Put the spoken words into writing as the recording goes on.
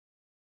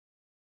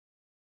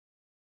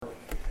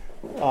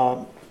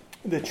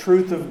the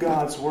truth of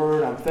God's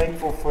Word. I'm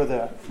thankful for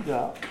the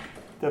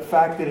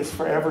fact that it's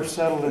forever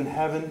settled in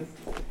heaven,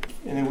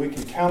 and that we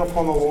can count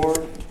upon the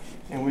Lord,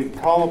 and we can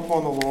call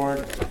upon the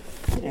Lord,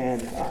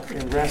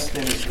 and rest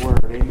in His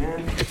Word.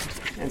 Amen?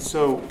 And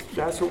so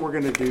that's what we're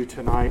going to do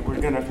tonight.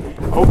 We're going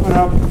to open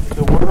up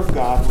the Word of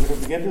God. We're going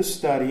to begin to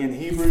study in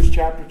Hebrews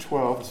chapter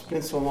 12. It's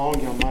been so long,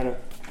 you might have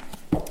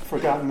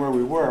forgotten where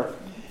we were.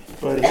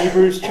 But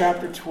Hebrews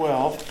chapter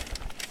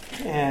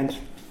 12, and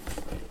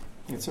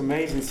it's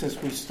amazing, since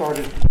we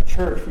started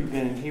church, we've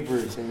been in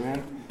Hebrews.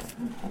 Amen?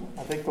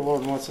 I think the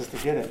Lord wants us to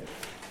get it.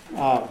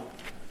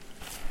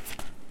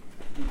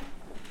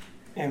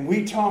 And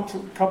we talked a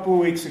couple of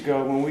weeks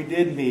ago when we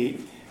did meet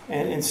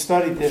and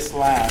studied this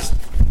last.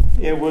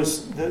 It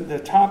was the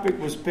topic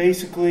was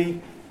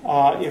basically,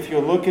 if you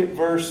look at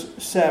verse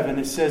 7,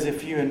 it says,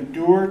 if you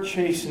endure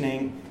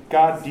chastening,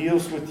 God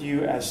deals with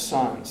you as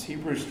sons.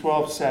 Hebrews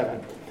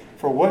 12:7.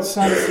 For what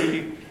son is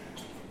he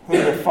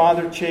whom the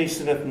Father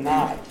chasteneth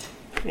not?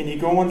 And you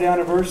go on down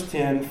to verse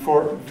 10,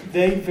 for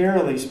they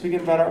verily,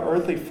 speaking about our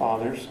earthly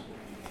fathers,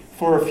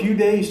 for a few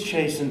days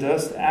chastened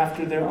us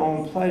after their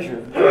own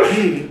pleasure, but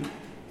he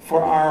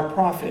for our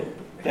profit,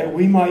 that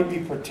we might be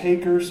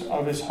partakers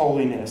of His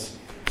holiness.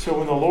 So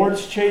when the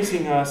Lord's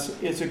chasing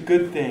us, it's a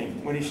good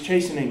thing. When He's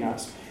chastening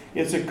us,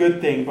 it's a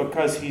good thing,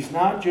 because He's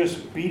not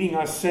just beating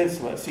us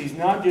senseless. He's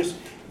not just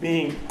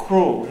being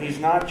cruel. He's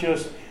not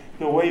just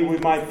the way we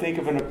might think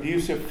of an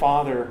abusive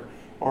father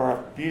or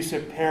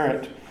abusive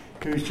parent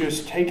who's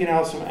just taking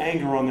out some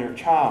anger on their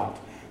child.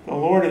 The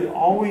Lord is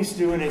always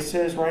doing, it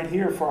says right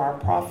here, for our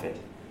profit.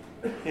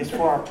 It's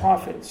for our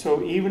profit.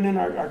 So even in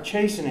our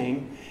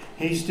chastening,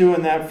 He's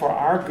doing that for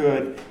our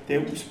good,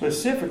 that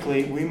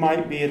specifically we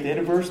might be, at the end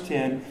of verse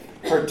 10,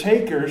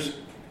 partakers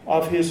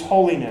of His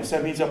holiness.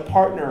 That means a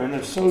partner, an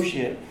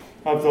associate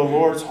of the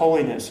Lord's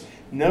holiness.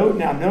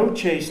 No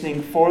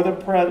chastening for the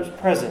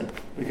present.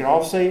 We can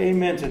all say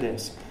amen to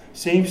this.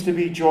 Seems to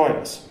be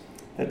joyous.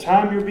 The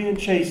time you're being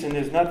chastened,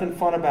 there's nothing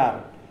fun about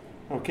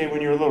it. Okay,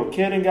 when you're a little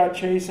kid and got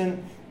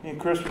chastened, me and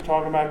Chris were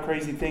talking about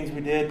crazy things we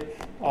did,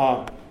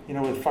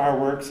 with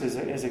fireworks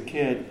as a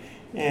kid.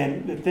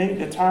 And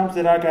the times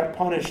that I got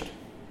punished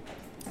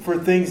for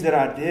things that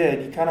I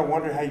did, you kind of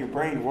wonder how your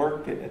brain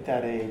worked at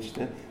that age.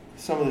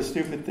 Some of the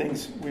stupid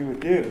things we would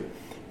do.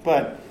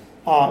 But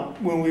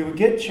when we would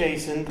get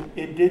chastened,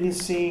 it didn't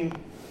seem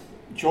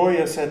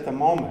joyous at the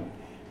moment.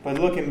 But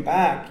looking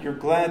back, you're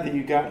glad that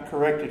you got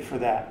corrected for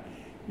that.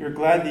 You're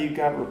glad that you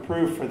got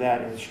reproved for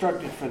that,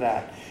 instructed for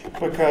that.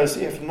 Because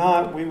if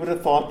not, we would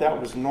have thought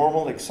that was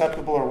normal,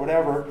 acceptable, or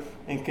whatever,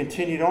 and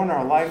continued on.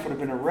 Our life would have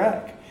been a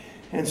wreck.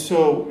 And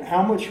so,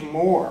 how much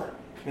more?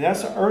 I mean,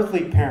 that's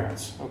earthly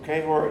parents,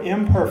 okay, who are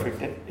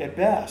imperfect at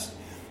best.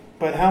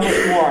 But how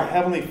much more our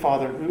Heavenly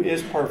Father, who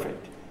is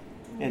perfect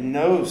and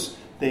knows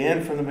the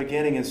end from the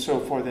beginning and so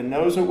forth, and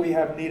knows what we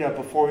have need of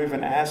before we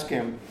even ask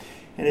Him.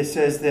 And it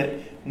says that,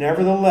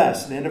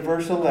 nevertheless, at the end of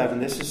verse 11,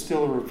 this is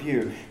still a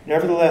review.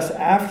 Nevertheless,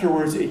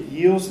 afterwards it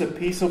yields the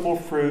peaceable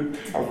fruit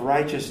of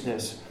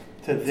righteousness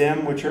to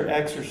them which are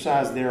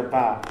exercised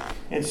thereby.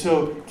 And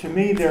so, to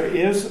me, there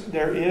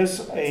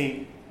is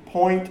a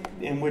point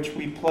in which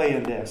we play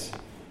in this.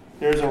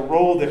 There's a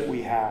role that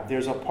we have.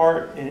 There's a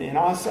part, and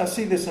I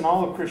see this in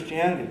all of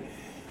Christianity.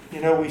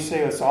 We say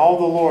it's all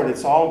the Lord,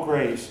 it's all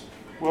grace.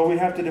 Well, we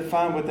have to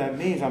define what that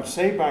means. I'm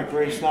saved by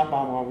grace, not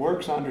by my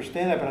works. I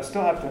understand that, but I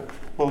still have to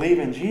believe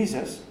in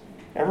Jesus.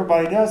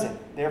 Everybody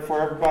doesn't.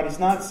 Therefore, everybody's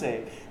not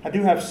saved. I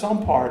do have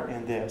some part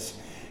in this.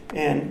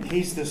 And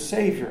He's the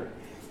Savior.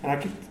 And I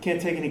can't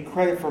take any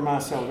credit for my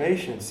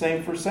salvation.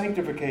 Same for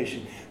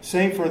sanctification.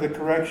 Same for the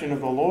correction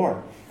of the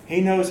Lord. He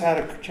knows how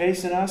to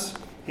chasten us.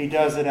 He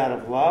does it out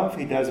of love.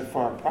 He does it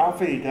for our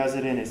profit. He does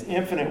it in His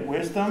infinite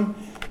wisdom,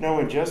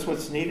 knowing just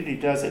what's needed. He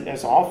does it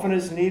as often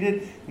as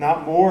needed,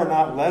 not more or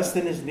not less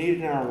than is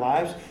needed in our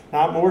lives,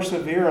 not more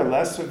severe or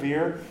less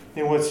severe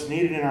than what's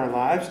needed in our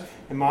lives.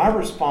 And my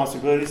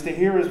responsibility is to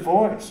hear His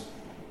voice.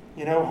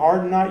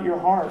 Harden not your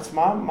hearts.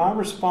 My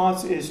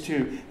response is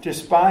to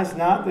despise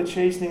not the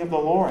chastening of the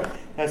Lord.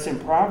 That's in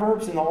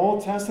Proverbs in the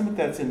Old Testament.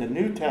 That's in the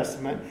New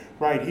Testament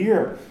right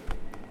here.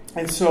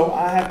 And so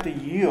I have to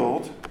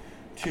yield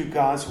to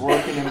God's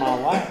working in my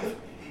life.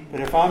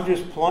 But if I'm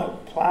just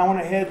plowing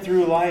ahead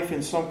through life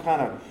in some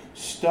kind of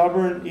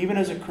stubborn, even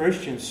as a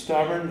Christian,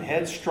 stubborn,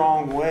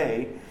 headstrong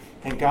way,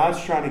 and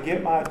God's trying to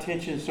get my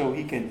attention so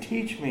He can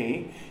teach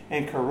me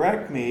and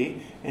correct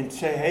me and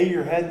say, hey,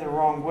 you're heading the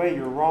wrong way,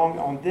 you're wrong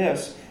on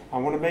this, I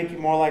want to make you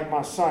more like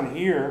my son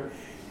here,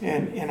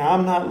 and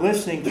I'm not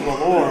listening to the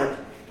Lord.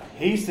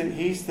 He's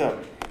the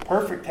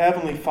perfect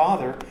Heavenly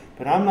Father,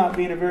 but I'm not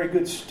being a very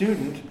good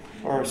student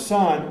or a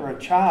son or a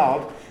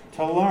child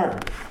to learn.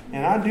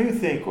 And I do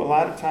think a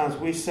lot of times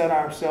we set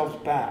ourselves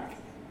back.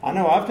 I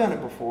know I've done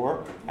it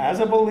before. As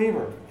a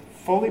believer,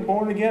 fully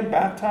born again,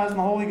 baptized in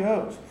the Holy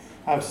Ghost,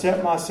 I've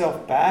set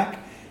myself back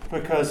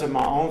because of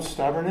my own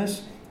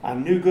stubbornness. I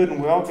knew good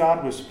and well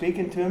God was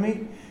speaking to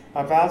me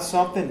about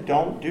something.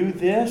 Don't do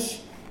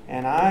this.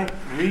 And I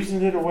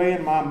reasoned it away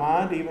in my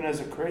mind, even as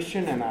a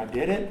Christian, and I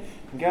did it.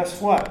 And guess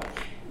what?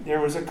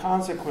 There was a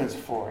consequence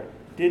for it.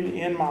 Didn't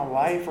end my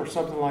life or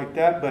something like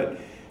that, but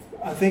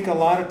I think a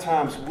lot of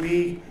times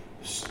we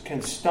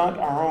can stunt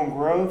our own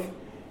growth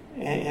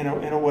in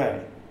a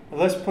way. But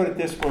let's put it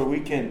this way: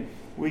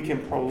 we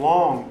can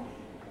prolong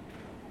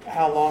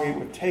how long it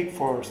would take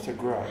for us to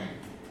grow,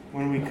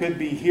 when we could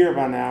be here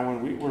by now,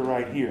 when we're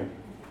right here.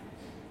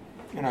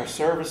 In our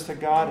service to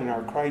God, in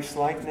our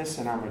Christ-likeness,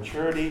 in our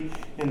maturity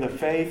in the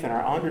faith, in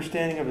our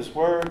understanding of His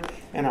Word,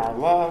 in our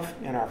love,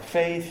 in our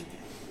faith,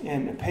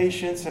 in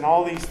patience, and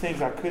all these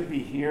things, I could be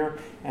here,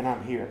 and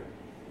I'm here.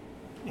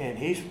 And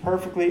He's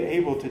perfectly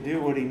able to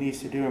do what He needs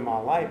to do in my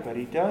life, but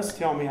He does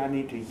tell me I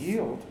need to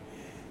yield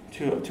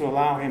to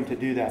allow Him to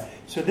do that.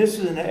 So this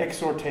is an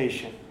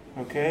exhortation,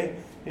 okay?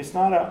 It's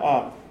not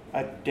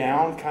a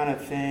down kind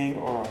of thing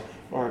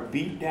or a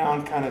beat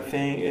down kind of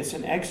thing. It's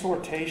an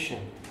exhortation.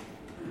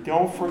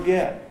 Don't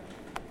forget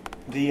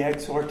the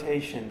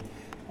exhortation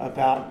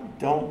about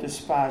don't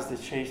despise the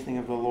chastening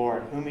of the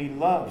Lord. Whom He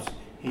loves,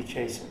 He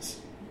chastens.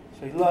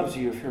 So He loves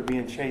you if you're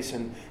being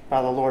chastened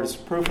by the Lord. It's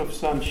proof of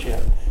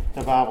sonship,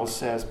 the Bible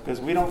says, because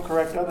we don't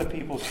correct other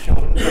people's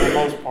children for the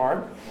most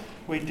part.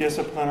 We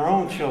discipline our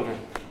own children.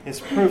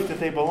 It's proof that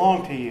they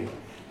belong to you.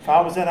 If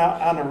I was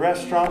out in a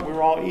restaurant, we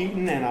were all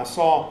eating, and I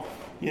saw,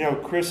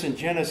 Chris and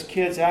Jenna's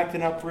kids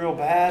acting up real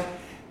bad,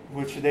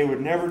 which they would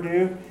never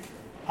do,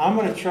 I'm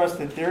going to trust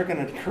that they're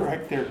going to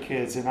correct their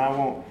kids, and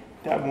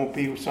that won't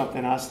be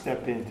something I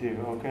step into,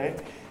 okay?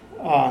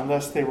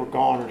 Unless they were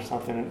gone or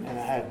something and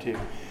I had to.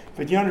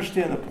 But you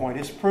understand the point.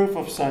 It's proof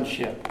of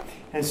sonship.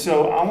 And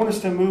so I want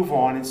us to move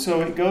on. And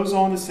so it goes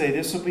on to say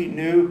this will be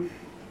new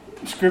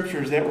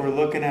scriptures that we're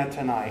looking at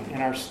tonight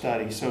in our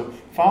study. So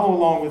follow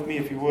along with me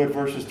if you would,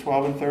 verses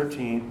 12 and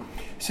 13.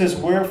 It says,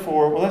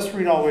 wherefore, well, let's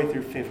read all the way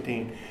through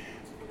 15.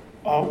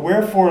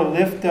 Wherefore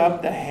lift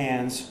up the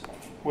hands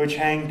which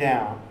hang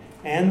down,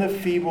 and the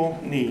feeble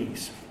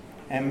knees,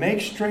 and make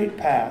straight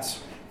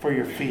paths for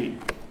your feet,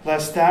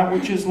 lest that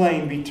which is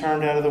lame be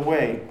turned out of the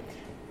way,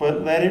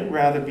 but let it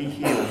rather be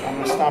healed. I'm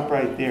going to stop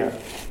right there.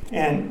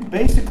 And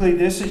basically,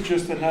 this is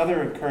just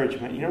another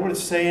encouragement. You know what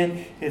it's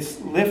saying? It's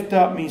lift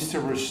up means to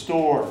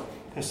restore,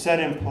 to set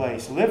in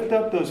place. Lift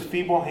up those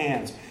feeble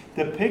hands.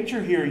 The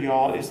picture here,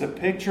 y'all, is the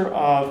picture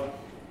of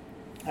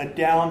a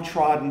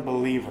downtrodden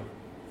believer.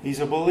 He's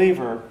a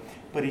believer,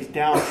 but he's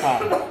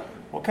downtrodden.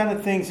 What kind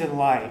of things in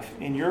life,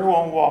 in your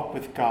own walk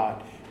with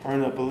God, or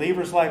in a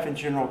believer's life in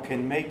general,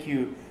 can make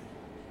you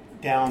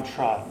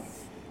downtrodden,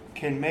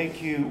 can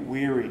make you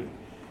weary,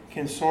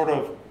 can sort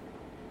of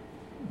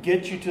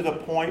get you to the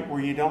point where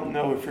you don't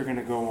know if you're going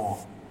to go on?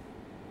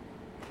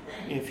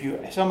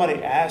 If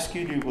somebody asks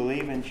you, do you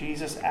believe in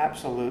Jesus?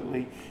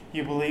 Absolutely.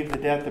 You believe the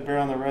death, the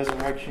burial, and the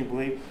resurrection. You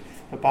believe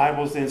the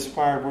Bible is the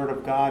inspired Word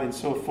of God and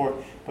so forth.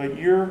 But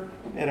you're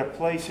at a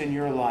place in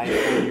your life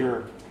where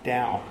you're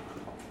down.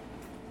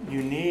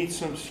 You need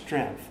some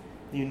strength.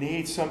 You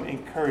need some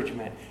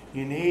encouragement.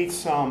 You need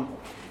some,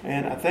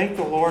 and I thank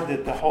the Lord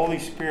that the Holy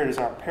Spirit is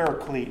our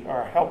paraclete,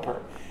 our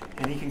helper,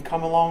 and He can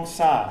come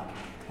alongside,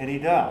 and He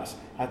does.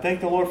 I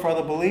thank the Lord for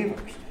other believers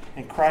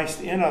and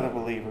Christ in other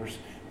believers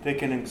that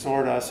can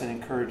exhort us and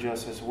encourage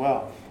us as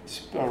well.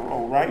 A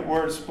right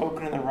word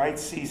spoken in the right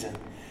season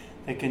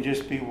that can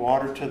just be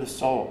water to the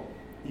soul.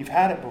 You've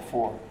had it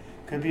before.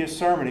 It could be a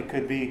sermon. It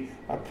could be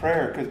a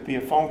prayer. It could be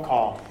a phone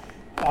call.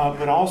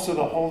 But also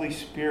the Holy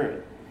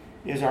Spirit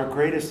is our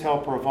greatest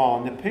helper of all.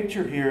 And the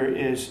picture here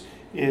is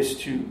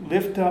to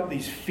lift up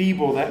these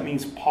feeble, that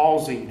means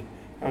palsied,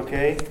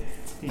 okay?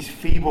 These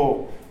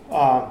feeble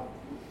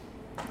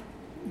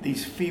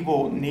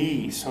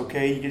knees,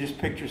 okay? You can just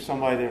picture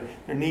somebody,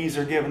 their knees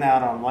are given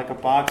out on them, like a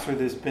boxer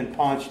that's been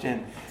punched,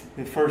 and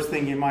the first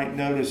thing you might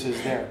notice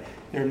is their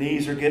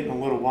knees are getting a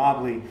little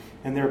wobbly,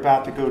 and they're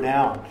about to go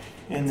down.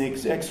 And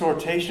the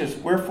exhortation is,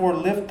 wherefore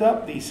lift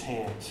up these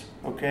hands,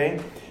 okay,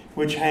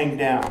 which hang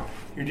down.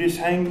 You're just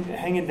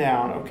hanging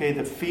down, okay,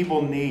 the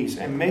feeble knees,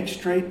 and make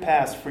straight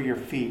paths for your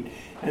feet.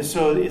 And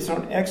so it's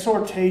an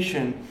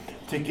exhortation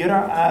to get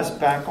our eyes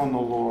back on the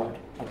Lord,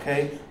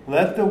 okay?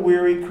 Let the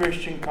weary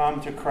Christian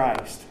come to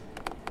Christ.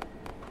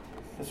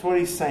 That's what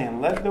he's saying.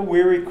 Let the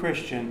weary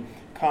Christian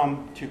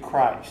come to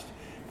Christ,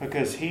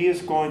 because He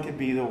is going to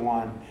be the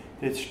one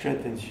that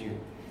strengthens you.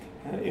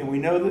 And we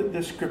know that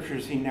the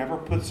Scriptures, He never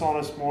puts on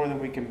us more than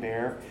we can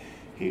bear.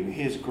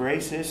 His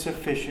grace is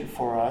sufficient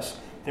for us.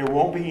 There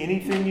won't be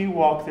anything you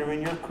walk through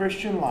in your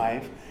Christian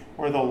life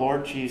where the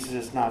Lord Jesus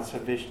is not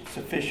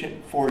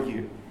sufficient for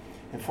you.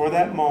 And for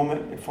that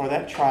moment, and for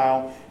that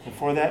trial, and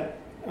for that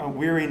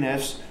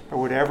weariness, or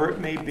whatever it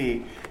may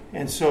be.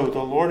 And so the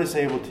Lord is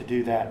able to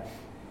do that.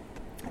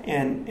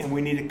 And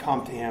we need to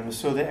come to Him. And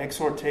so the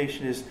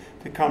exhortation is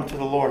to come to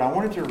the Lord. I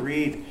wanted to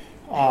read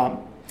a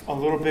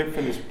little bit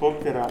from this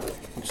book that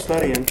I'm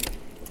studying.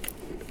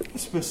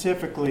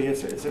 Specifically,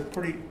 it's a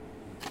pretty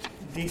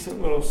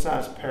decent little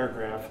sized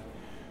paragraph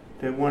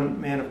that one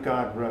man of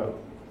God wrote.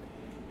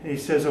 And he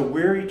says, a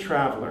weary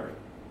traveler,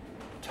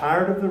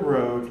 tired of the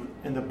road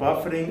and the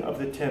buffeting of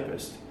the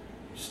tempest,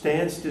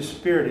 stands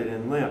dispirited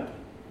and limp,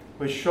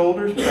 with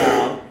shoulders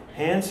bowed,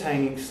 hands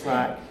hanging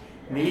slack,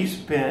 knees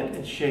bent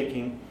and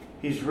shaking.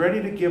 He's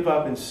ready to give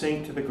up and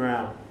sink to the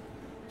ground.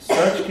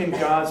 Such can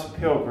God's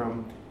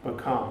pilgrim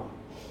become.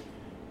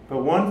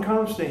 But one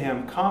comes to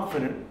him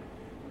confident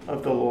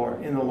of the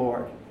Lord, in the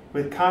Lord,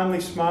 with kindly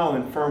smile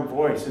and firm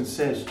voice, and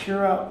says,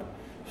 cheer up,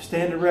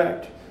 stand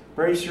erect,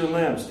 brace your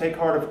limbs, take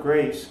heart of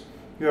grace.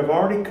 You have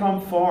already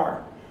come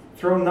far.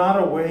 Throw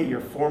not away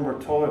your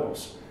former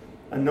toils.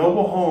 A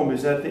noble home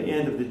is at the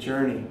end of the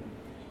journey.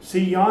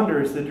 See,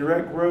 yonder is the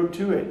direct road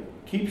to it.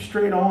 Keep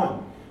straight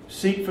on.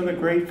 Seek from the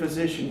great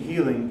physician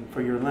healing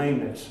for your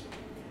lameness.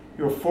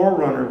 Your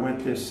forerunner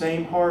went this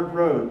same hard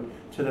road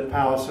to the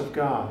palace of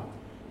God.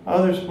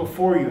 Others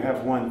before you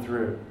have won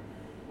through.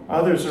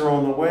 Others are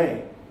on the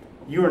way.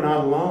 You are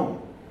not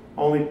alone.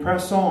 Only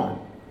press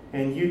on,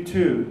 and you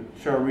too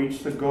shall reach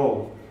the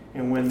goal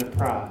and win the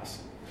prize.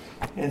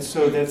 And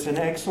so that's an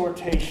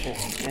exhortation.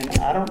 And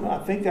I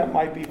think that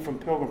might be from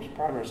Pilgrim's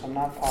Progress. I'm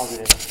not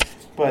positive.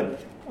 But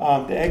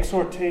the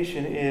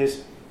exhortation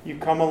is you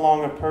come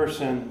along a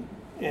person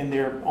and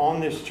they're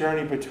on this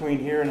journey between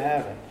here and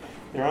heaven.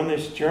 They're on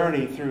this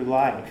journey through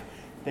life.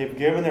 They've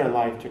given their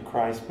life to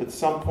Christ, but at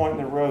some point in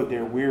the road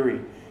they're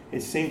weary.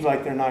 It seems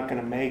like they're not going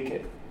to make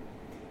it.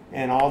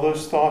 And all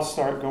those thoughts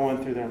start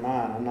going through their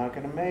mind. I'm not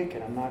going to make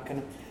it. I'm not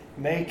going to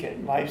make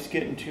it. Life's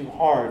getting too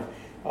hard.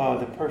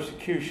 The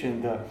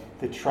persecution,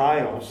 the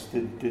trials,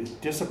 the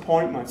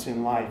disappointments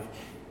in life.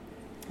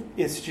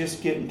 It's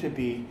just getting to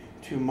be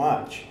too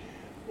much.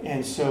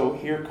 And so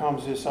here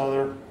comes this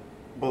other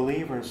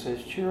believer and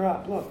says, cheer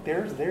up. Look,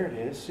 there it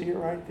is. See it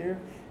right there?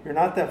 You're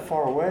not that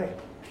far away.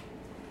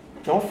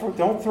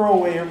 Don't throw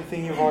away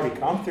everything you've already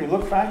come through.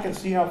 Look back and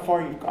see how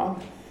far you've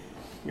come.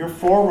 Your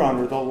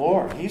forerunner, the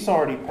Lord, He's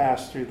already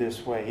passed through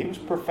this way. He was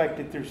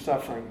perfected through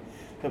suffering,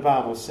 the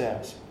Bible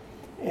says.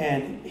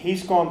 And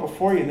He's gone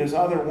before you. And there's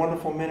other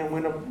wonderful men and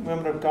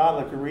women of God,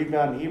 like we read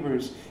about in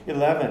Hebrews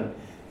 11.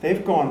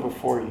 They've gone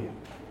before you.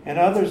 And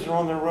others are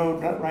on the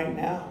road right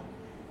now.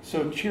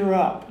 So cheer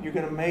up. You're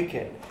going to make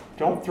it.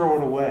 Don't throw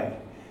it away.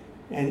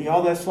 And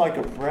y'all, that's like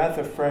a breath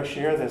of fresh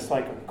air. That's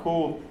like a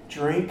cool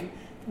drink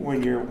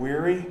when you're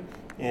weary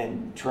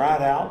and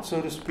dried out,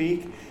 so to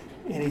speak.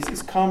 And He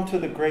says, come to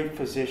the great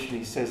physician,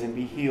 He says, and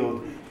be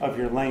healed of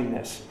your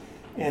lameness.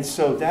 And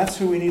so that's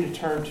who we need to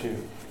turn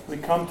to. We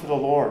come to the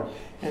Lord.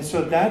 And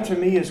so that to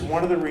me is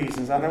one of the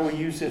reasons. I know we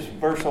use this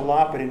verse a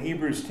lot, but in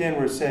Hebrews 10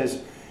 where it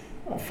says,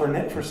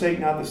 forsake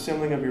not the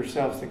assembling of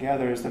yourselves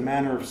together as the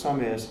manner of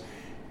some is,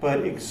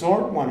 but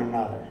exhort one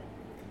another.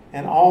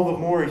 And all the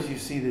more as you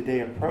see the day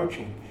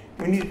approaching.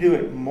 We need to do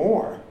it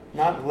more,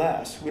 not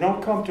less. We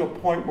don't come to a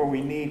point where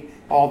we need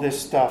all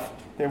this stuff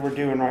that we're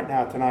doing right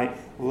now tonight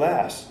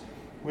less.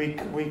 We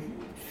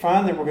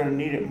find that we're going to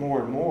need it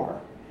more and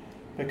more.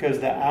 Because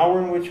the hour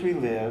in which we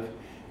live,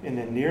 in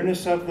the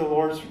nearness of the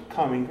Lord's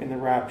coming in the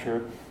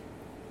rapture,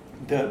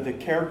 the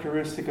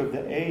characteristic of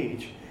the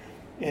age,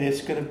 and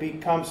it's going to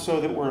become so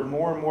that we're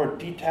more and more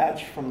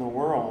detached from the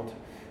world.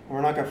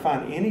 We're not going to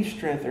find any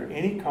strength or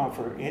any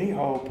comfort or any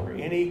hope or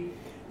any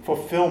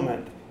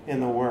fulfillment in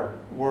the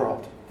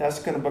world. That's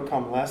going to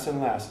become less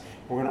and less.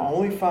 We're going to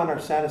only find our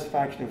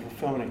satisfaction and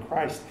fulfillment in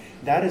Christ.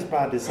 That is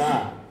by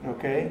design,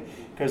 okay?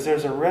 Because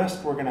there's a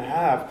rest we're going to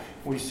have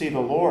when we see the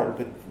Lord.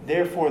 But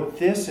therefore,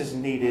 this is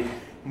needed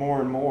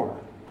more and more.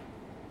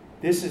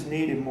 This is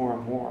needed more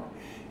and more.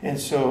 And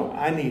so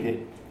I need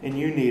it, and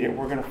you need it.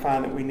 We're going to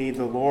find that we need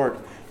the Lord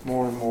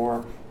more and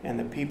more, and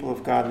the people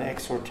of God and the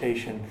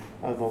exhortation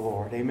of the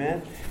Lord.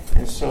 Amen?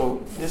 And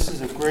so this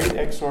is a great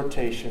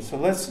exhortation. So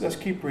let's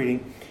keep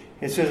reading.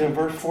 It says in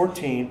verse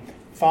 14,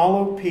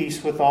 follow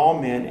peace with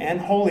all men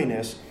and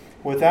holiness,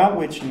 without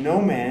which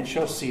no man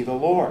shall see the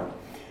Lord.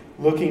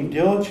 Looking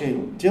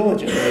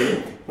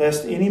diligently,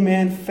 lest any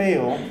man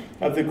fail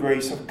of the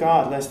grace of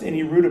God, lest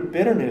any root of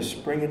bitterness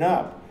springing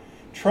up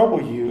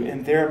trouble you,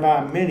 and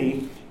thereby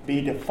many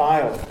be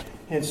defiled.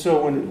 And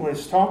so when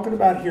it's talking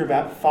about here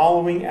about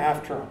following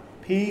after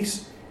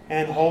peace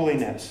and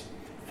holiness,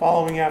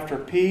 following after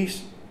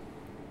peace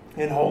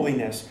and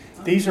holiness,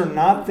 these are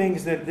not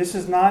things this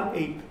is not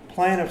a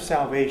plan of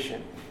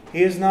salvation.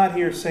 He is not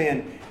here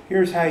saying,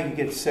 here's how you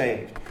get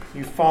saved.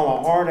 You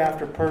follow hard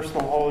after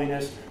personal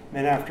holiness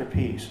and after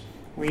peace.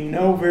 We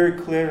know very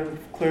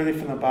clearly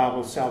from the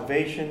Bible,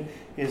 salvation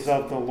is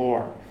of the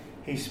Lord.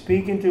 He's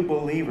speaking to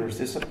believers.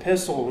 This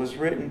epistle was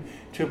written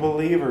to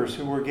believers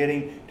who were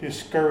getting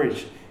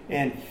discouraged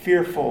and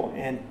fearful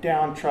and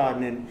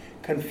downtrodden and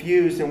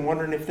confused and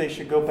wondering if they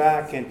should go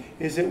back and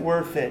is it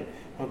worth it?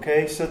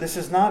 Okay, so this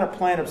is not a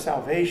plan of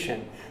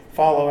salvation.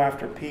 Follow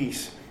after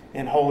peace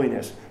and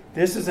holiness.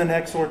 This is an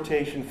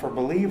exhortation for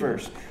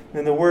believers.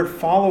 And the word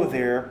follow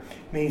there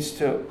means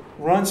to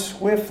run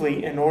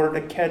swiftly in order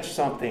to catch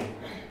something.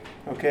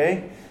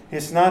 Okay?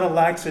 It's not a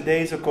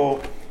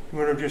lackadaisical,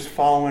 we're just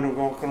following and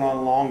going on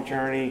a long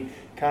journey,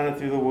 kind of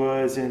through the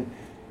woods and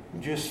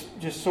just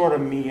sort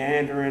of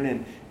meandering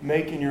and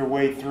making your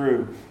way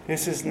through.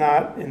 This is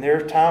not, and there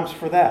are times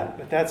for that,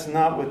 but that's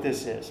not what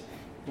this is.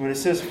 When it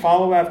says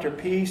follow after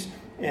peace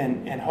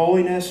And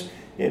holiness,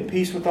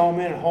 peace with all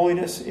men, and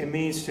holiness, it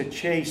means to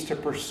chase, to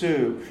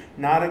pursue,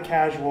 not a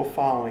casual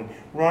following.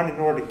 Run in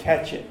order to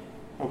catch it.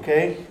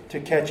 Okay? To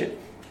catch it.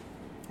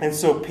 And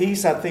so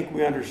peace, I think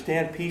we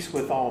understand, peace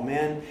with all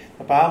men.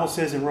 The Bible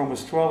says in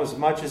Romans 12, as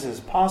much as is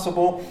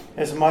possible,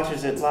 as much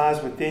as it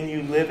lies within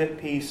you, live at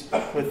peace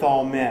with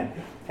all men.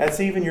 That's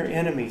even your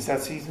enemies.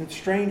 That's even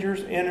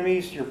strangers,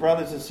 enemies, your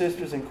brothers and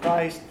sisters in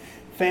Christ,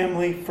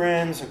 family,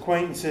 friends,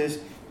 acquaintances,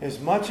 as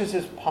much as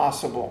is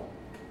possible.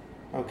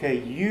 Okay,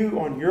 you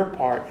on your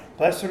part,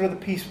 blessed are the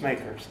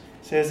peacemakers,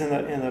 it says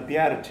in the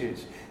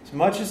Beatitudes. As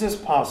much as is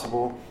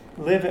possible,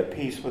 live at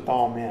peace with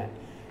all men.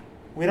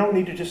 We don't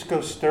need to just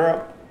go stir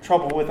up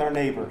trouble with our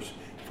neighbors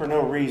for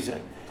no reason.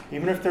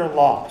 Even if they're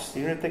lost,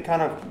 even if they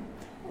kind of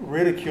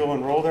ridicule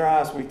and roll their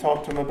eyes, we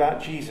talk to them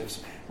about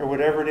Jesus or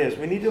whatever it is.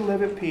 We need to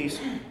live at peace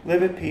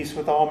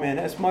with all men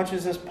as much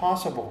as is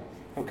possible.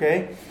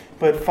 Okay?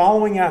 But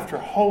following after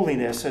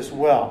holiness as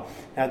well.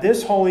 Now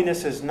this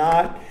holiness is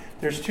not,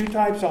 there's two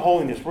types of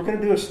holiness. We're going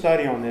to do a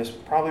study on this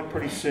probably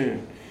pretty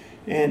soon.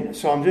 And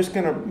so I'm just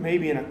going to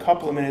maybe in a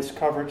couple of minutes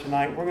cover it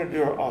tonight. We're going to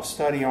do a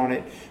study on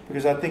it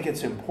because I think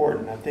it's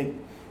important. I think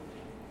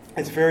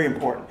it's very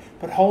important.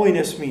 But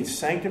holiness means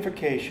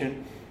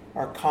sanctification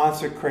or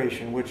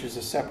consecration, which is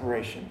a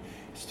separation.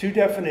 It's two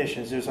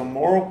definitions. There's a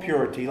moral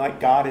purity, like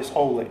God is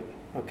holy.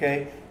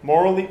 Okay?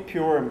 Morally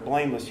pure and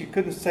blameless. You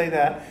couldn't say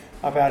that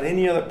about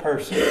any other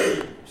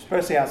person,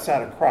 especially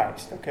outside of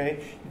Christ.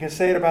 Okay? You can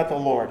say it about the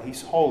Lord.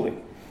 He's holy.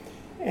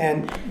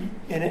 And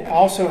it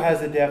also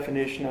has the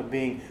definition of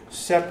being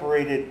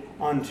separated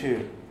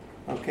unto.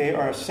 Okay?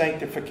 Or a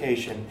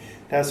sanctification.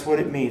 That's what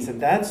it means.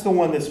 And that's the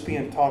one that's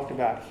being talked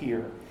about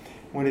here.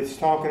 When it's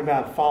talking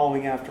about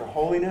following after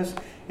holiness,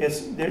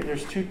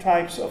 there's two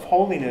types of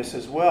holiness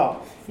as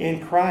well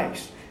in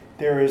Christ.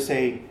 There is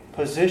a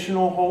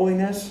positional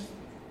holiness.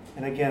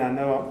 And again, I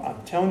know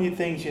I'm telling you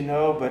things you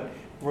know, but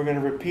we're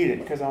going to repeat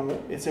it because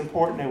it's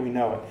important that we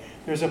know it.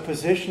 There's a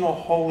positional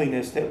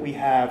holiness that we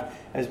have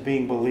as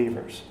being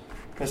believers.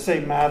 Let's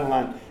say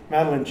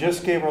Madeline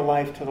just gave her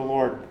life to the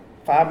Lord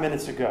 5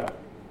 minutes ago.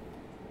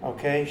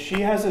 Okay?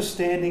 She has a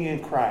standing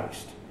in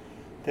Christ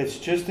that's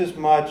just as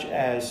much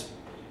as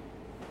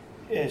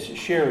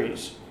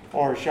Sherry's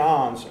or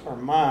Jean's or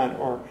mine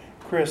or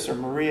Chris or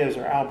Maria's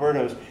or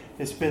Alberto's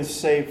that's been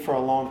saved for a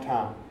long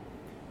time.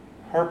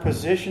 Her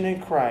position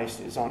in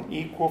Christ is on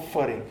equal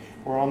footing.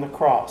 We're on the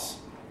cross.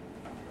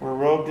 We're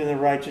robed in the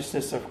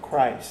righteousness of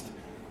Christ.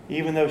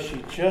 Even though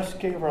she just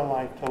gave her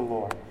life to the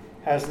Lord.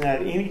 Hasn't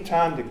had any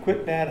time to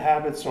quit bad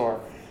habits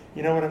or,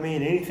 you know what I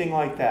mean, anything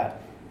like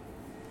that.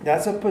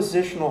 That's a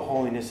positional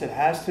holiness. It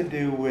has to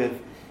do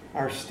with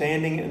our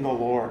standing in the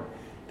Lord.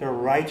 The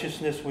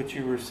righteousness which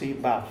you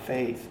receive by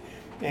faith.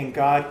 And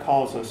God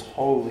calls us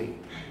holy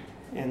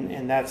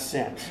in that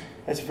sense.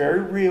 That's very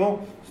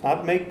real. It's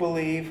not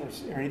make-believe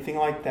or anything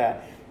like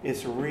that.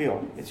 It's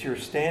real. It's your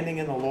standing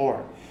in the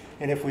Lord.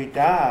 And if we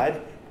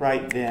died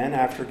right then,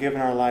 after giving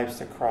our lives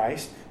to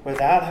Christ,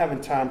 without having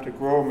time to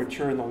grow or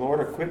mature in the Lord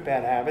or quit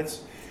bad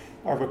habits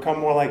or become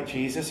more like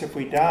Jesus, if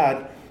we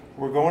died,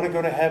 we're going to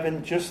go to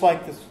heaven just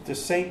like the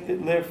saint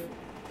that lived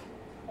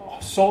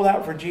sold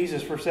out for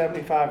Jesus for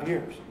 75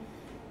 years.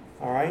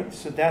 All right?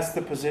 So that's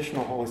the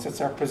positional holiness.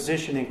 That's our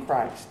position in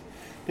Christ.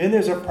 Then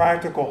there's a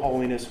practical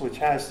holiness, which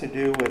has to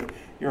do with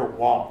your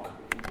walk.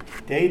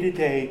 Day to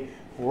day,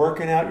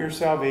 working out your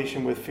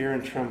salvation with fear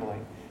and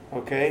trembling.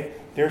 Okay?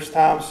 There's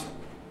times,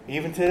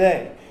 even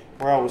today,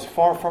 where I was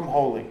far from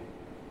holy.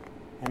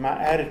 In my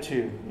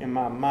attitude, in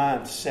my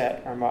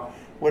mindset, or my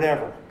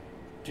whatever.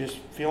 Just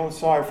feeling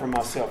sorry for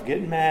myself,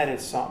 getting mad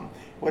at something,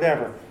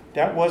 whatever.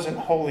 That wasn't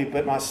holy,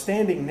 but my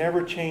standing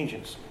never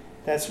changes.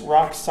 That's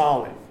rock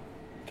solid.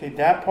 Okay,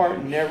 that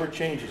part never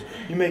changes.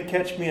 You may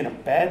catch me in a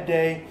bad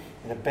day,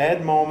 in a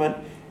bad moment,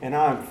 and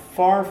I'm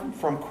far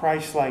from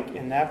Christ-like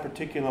in that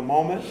particular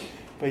moment,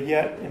 but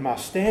yet in my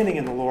standing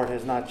in the Lord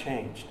has not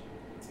changed.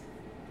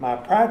 My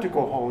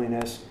practical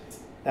holiness,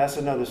 that's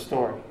another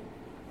story.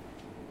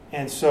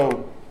 And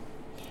so,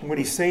 when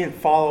he's saying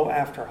follow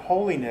after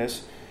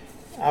holiness,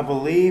 I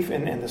believe,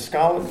 and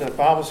the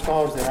Bible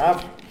scholars that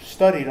I've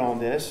studied on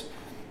this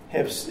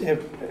have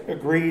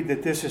agreed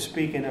that this is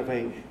speaking of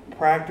a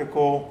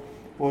practical,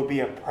 would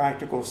be a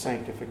practical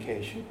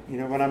sanctification. You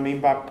know what I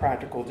mean by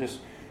practical? Just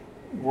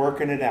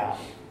working it out.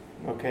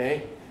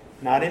 Okay?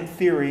 Not in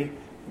theory,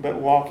 but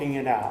walking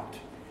it out.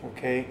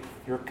 Okay?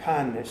 Your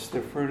kindness,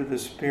 the fruit of the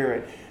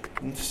Spirit.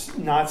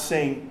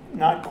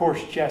 Not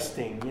coarse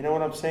jesting. You know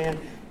what I'm saying?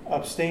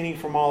 Abstaining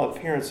from all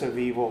appearance of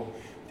evil.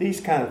 These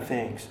kind of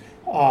things.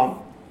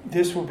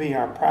 This will be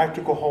our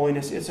practical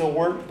holiness. It's a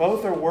work.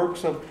 Both are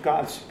works of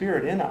God's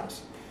Spirit in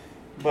us.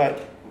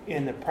 But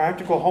in the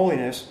practical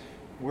holiness,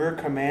 we're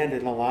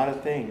commanded in a lot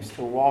of things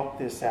to walk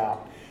this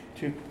out,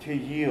 to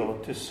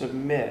yield, to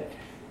submit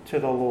to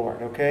the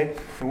Lord. Okay,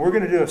 and we're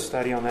going to do a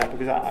study on that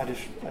because I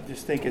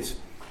just think it's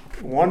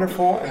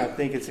wonderful and I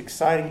think it's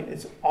exciting.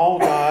 It's all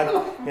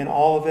God in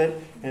all of it,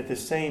 and at the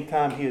same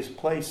time, He has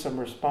placed some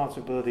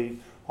responsibility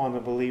on the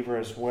believer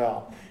as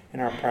well in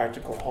our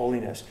practical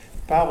holiness.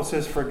 The Bible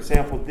says, for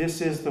example,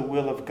 this is the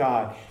will of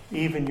God,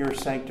 even your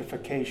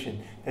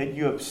sanctification, that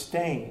you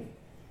abstain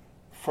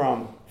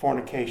from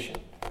fornication.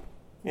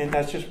 And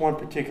that's just one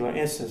particular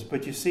instance.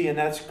 But you see in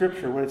that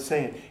scripture what it's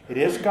saying. It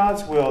is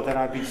God's will that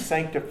I be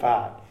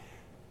sanctified.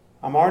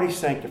 I'm already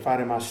sanctified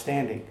in my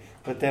standing,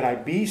 but that I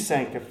be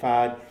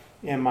sanctified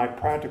in my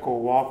practical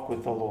walk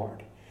with the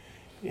Lord.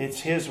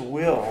 It's His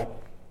will,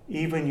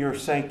 even your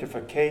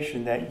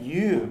sanctification, that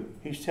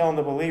He's telling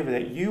the believer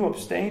that you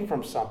abstain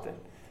from something.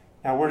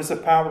 Now, where does the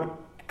power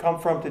come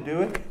from to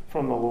do it?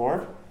 From the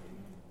Lord.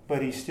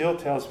 But He still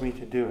tells me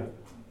to do it.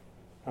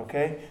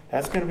 Okay?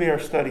 That's going to be our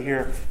study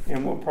here,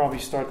 and we'll probably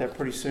start that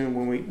pretty soon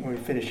when we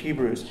finish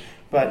Hebrews.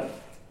 But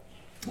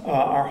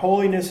our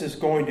holiness is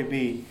going to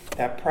be,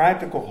 that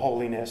practical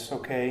holiness,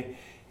 okay,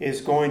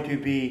 is going to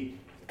be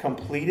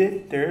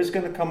completed. There is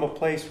going to come a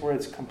place where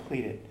it's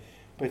completed.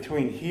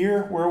 Between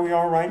here, where we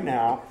are right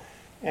now,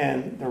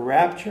 and the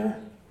rapture,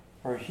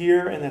 or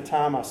here in the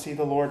time I see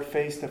the Lord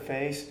face to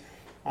face,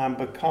 I'm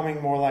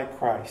becoming more like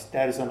Christ.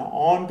 That is an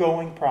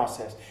ongoing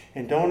process.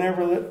 And don't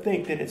ever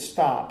think that it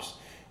stops,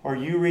 or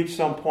you reach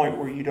some point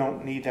where you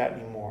don't need that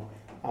anymore.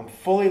 I'm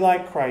fully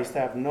like Christ. I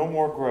have no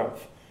more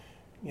growth.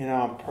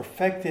 I'm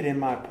perfected in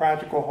my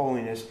practical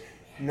holiness.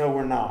 No,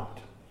 we're not.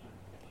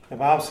 The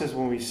Bible says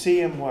when we see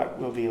Him, what?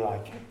 We'll be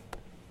like Him.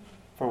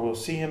 For we'll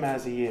see Him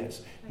as He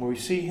is. When we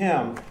see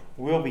Him,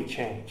 we'll be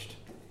changed.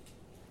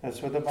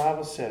 That's what the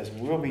Bible says.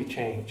 We'll be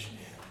changed.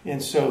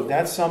 And so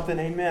that's something,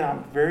 amen,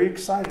 I'm very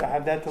excited. I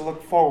have that to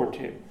look forward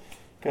to.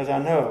 Because I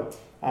know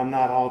I'm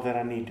not all that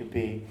I need to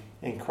be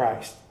in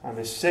Christ. I'm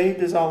as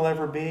saved as I'll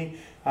ever be.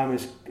 I'm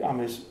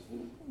as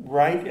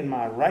right in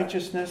my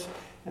righteousness,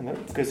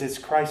 because it's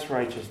Christ's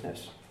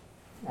righteousness.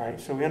 All right,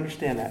 so we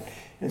understand that.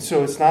 And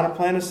so it's not a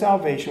plan of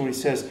salvation when He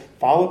says,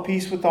 follow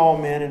peace with all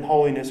men and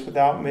holiness,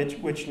 without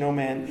which no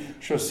man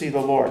shall see the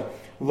Lord.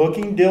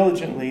 Looking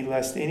diligently,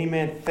 lest any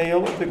man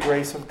fail of the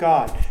grace of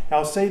God. Now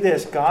I'll say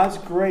this, God's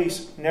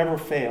grace never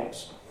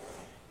fails.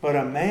 But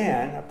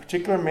a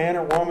particular man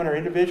or woman or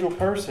individual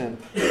person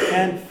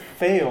can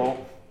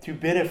fail to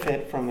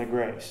benefit from the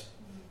grace.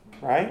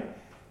 Right?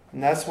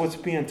 And that's what's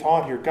being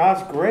taught here.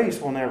 God's grace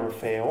will never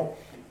fail,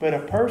 but a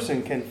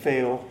person can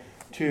fail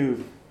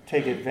to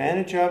take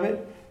advantage of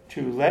it,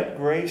 to let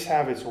grace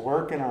have its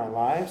work in our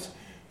lives.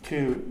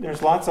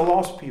 There's lots of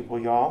lost people,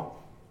 y'all.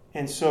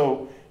 And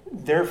so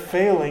they're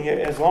failing,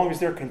 as long as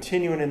they're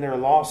continuing in their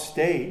lost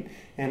state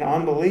and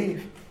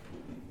unbelief,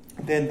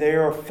 then they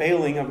are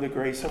failing of the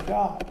grace of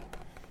God.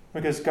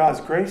 Because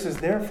God's grace is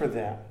there for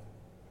them.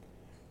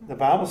 The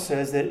Bible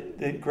says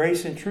that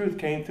grace and truth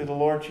came through the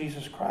Lord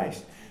Jesus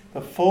Christ.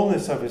 The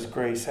fullness of His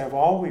grace have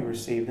all we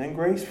received, and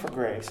grace for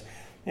grace.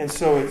 And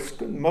so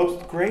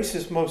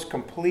grace's most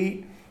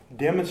complete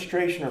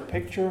demonstration or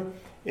picture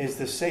is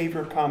the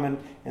Savior coming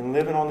and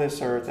living on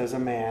this earth as a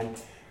man,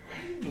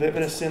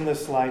 living a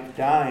sinless life,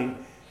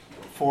 dying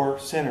for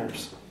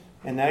sinners.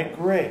 And that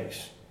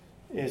grace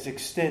is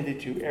extended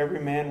to every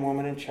man,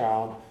 woman, and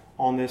child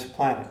on this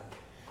planet.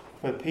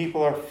 But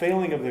people are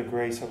failing of the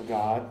grace of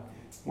God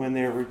when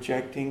they're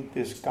rejecting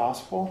this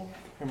gospel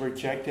and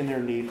rejecting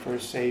their need for a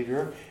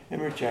Savior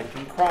and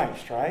rejecting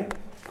Christ, right?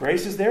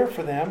 Grace is there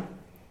for them.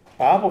 The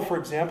Bible, for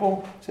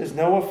example, says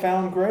Noah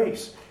found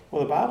grace.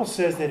 Well, the Bible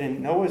says that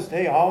in Noah's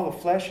day, all the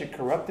flesh had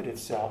corrupted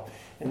itself.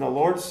 And the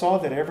Lord saw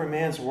that every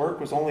man's work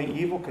was only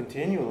evil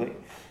continually.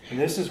 And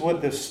this is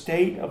what the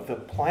state of the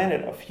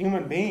planet of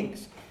human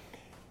beings.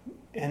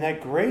 And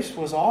that grace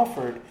was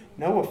offered.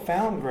 Noah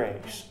found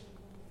grace.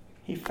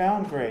 He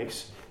found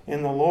grace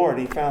in the Lord.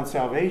 He found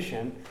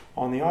salvation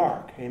on the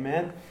ark.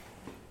 Amen?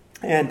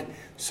 And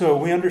so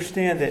we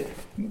understand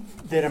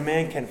that a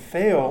man can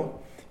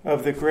fail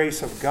of the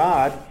grace of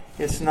God.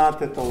 It's not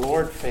that the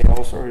Lord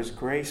fails or His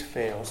grace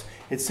fails.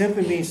 It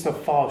simply means to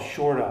fall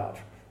short of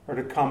or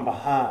to come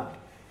behind.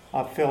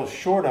 I fell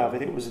short of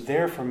it. It was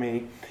there for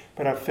me,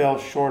 but I fell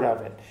short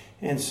of it.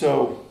 And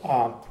so,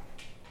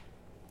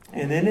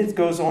 and then it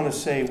goes on to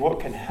say what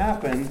can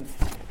happen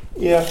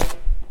if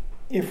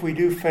we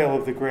do fail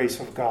of the grace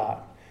of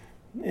God.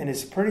 And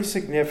it's pretty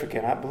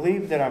significant. I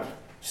believe that I've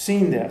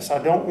seen this.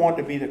 I don't want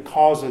to be the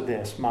cause of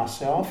this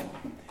myself,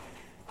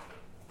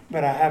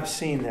 but I have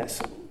seen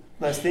this.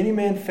 Lest any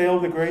man fail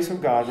the grace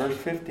of God, verse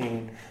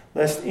 15,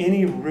 lest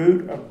any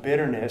root of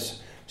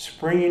bitterness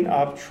springing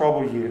up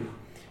trouble you,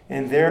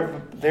 and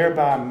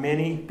thereby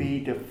many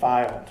be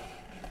defiled.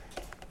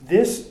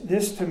 This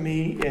to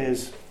me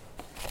is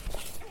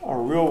a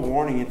real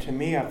warning, and to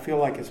me I feel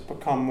like it's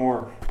become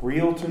more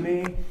real to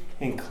me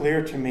and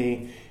clear to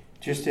me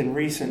just in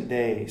recent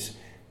days.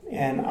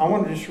 And I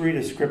want to just read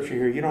a scripture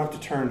here. You don't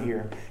have to turn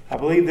here. I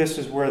believe this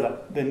is where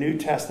the New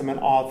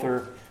Testament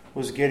author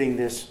was getting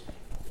this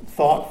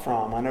thought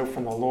from. I know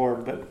from the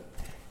Lord, but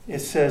it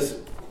says,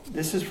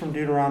 this is from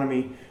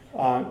Deuteronomy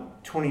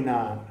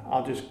 29.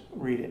 I'll just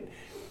read it.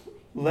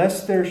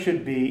 Lest there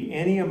should be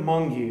any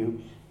among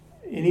you,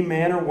 any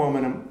man or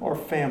woman or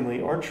family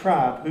or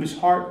tribe, whose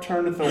heart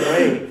turneth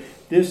away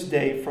this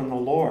day from the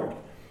Lord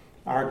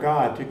our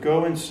God, to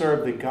go and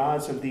serve the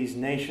gods of these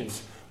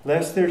nations,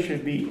 lest there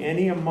should be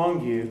any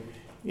among you,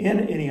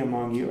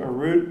 a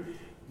root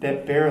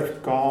that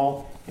beareth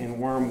gall and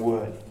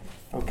wormwood.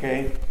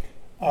 Okay?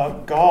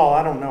 Gall,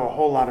 I don't know a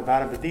whole lot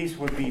about it, but these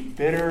would be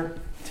bitter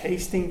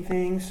tasting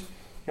things.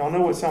 Y'all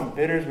know what something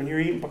bitter is? When you're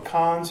eating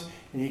pecans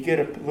and you get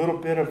a little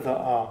bit of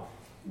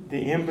the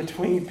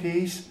in-between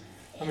piece.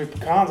 I mean,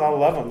 pecans, I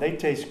love them. They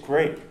taste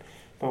great.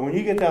 But when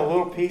you get that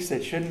little piece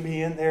that shouldn't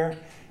be in there,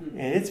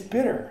 and it's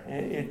bitter,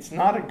 it's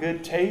not a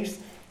good taste,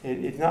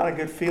 it's not a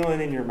good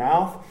feeling in your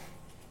mouth.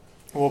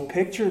 Well,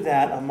 picture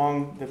that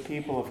among the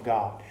people of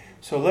God.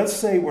 So let's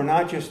say we're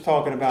not just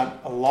talking about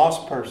a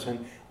lost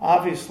person.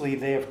 Obviously,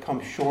 they have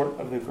come short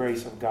of the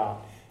grace of God.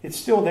 It's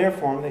still there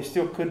for them. They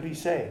still could be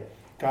saved.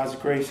 God's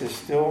grace is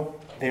still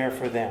there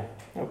for them.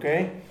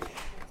 Okay?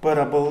 But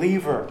a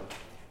believer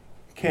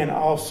can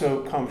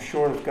also come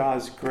short of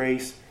God's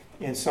grace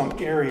in some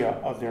area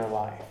of their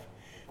life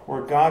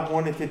where God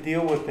wanted to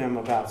deal with them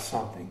about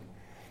something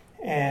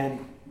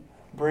and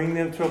bring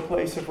them to a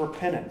place of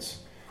repentance.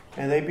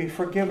 And they be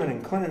forgiven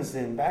and cleansed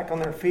and back on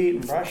their feet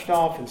and brushed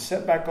off and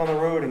set back on the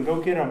road and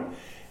go get them.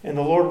 And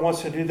the Lord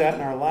wants to do that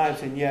in our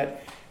lives, and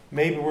yet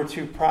maybe we're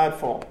too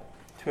prideful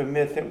to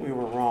admit that we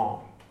were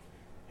wrong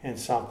in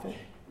something.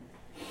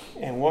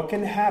 And what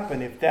can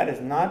happen if that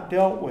is not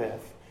dealt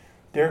with?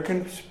 There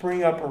can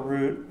spring up a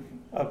root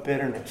of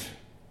bitterness.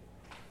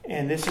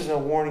 And this is a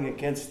warning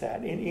against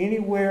that. And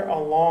anywhere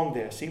along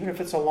this, even if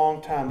it's a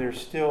long time,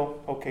 there's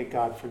still, okay,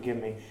 God, forgive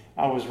me.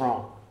 I was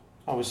wrong.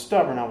 I was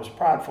stubborn. I was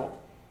prideful.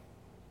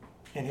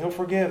 And He'll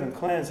forgive and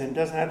cleanse. And it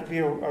doesn't have to be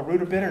a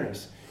root of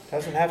bitterness. It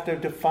doesn't have to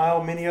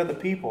defile many other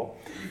people.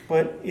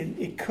 But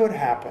it could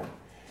happen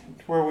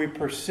where we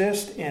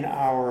persist in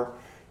our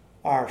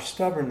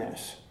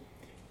stubbornness.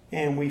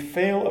 And we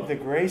fail of the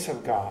grace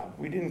of God.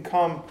 We didn't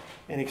come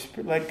and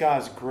let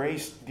God's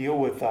grace deal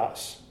with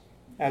us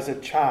as a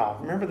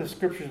child. Remember the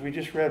scriptures we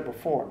just read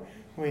before.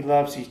 When He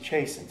loves, He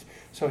chastens.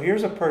 So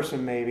here's a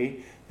person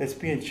maybe that's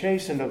being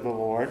chastened of the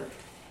Lord.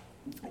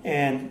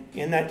 And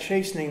in that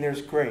chastening,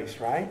 there's grace,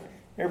 right?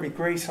 Every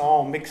grace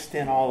all mixed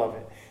in, all of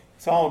it.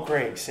 It's all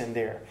grace in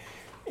there.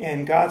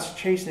 And God's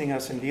chastening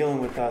us and dealing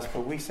with us,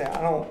 but we say,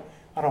 I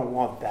don't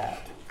want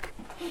that.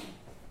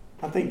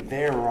 I think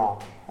they're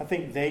wrong. I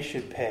think they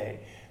should pay.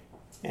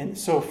 And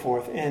so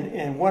forth.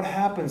 And what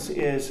happens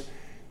is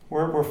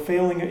we're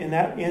failing in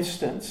that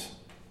instance.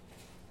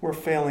 We're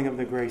failing of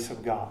the grace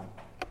of God.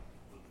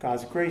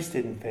 God's grace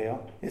didn't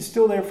fail. It's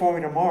still there for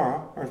me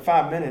tomorrow or in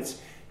 5 minutes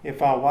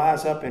if I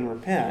wise up and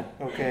repent.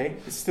 Okay?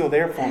 It's still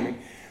there for me.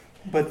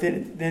 But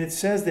then it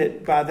says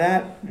that by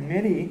that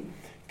many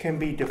can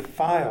be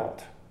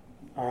defiled.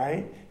 All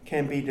right?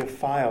 Can be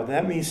defiled.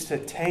 That means to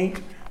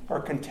taint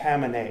or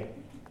contaminate.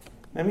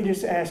 Let me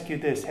just ask you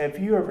this. Have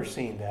you ever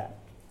seen that?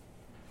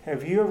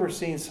 Have you ever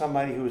seen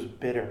somebody who was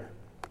bitter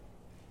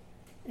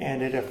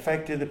and it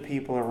affected the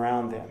people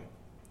around them?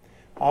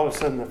 All of a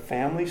sudden the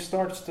family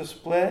starts to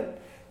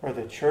split or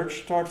the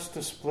church starts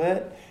to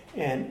split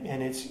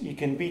and you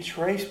can be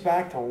traced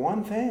back to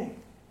one thing.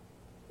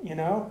 You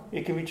know,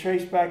 it can be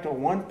traced back to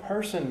one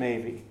person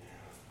maybe.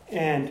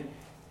 And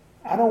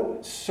I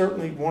don't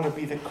certainly want to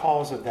be the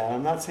cause of that.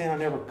 I'm not saying I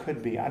never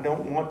could be. I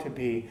don't want to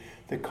be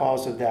the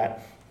cause of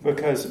that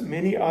because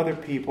many other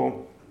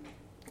people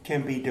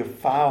can be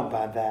defiled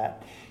by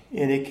that.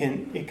 And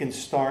it can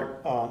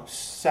start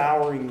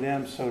souring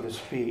them, so to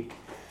speak,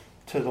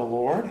 to the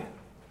Lord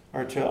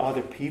or to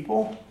other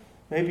people.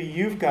 Maybe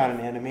you've got an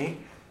enemy,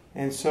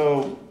 and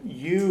so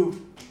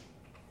you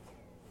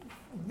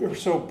are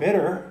so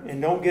bitter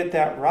and don't get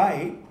that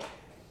right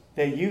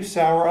that you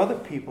sour other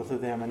people to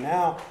them, and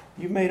now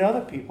you've made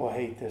other people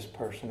hate this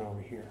person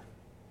over here.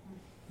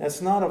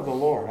 That's not of the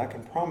Lord, I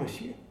can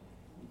promise you.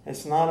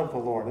 It's not of the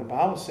Lord. The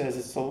Bible says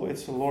it's the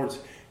Lord's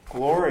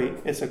glory.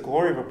 It's a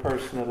glory of a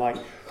person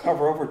to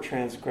cover over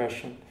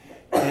transgression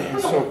and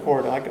so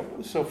forth. Like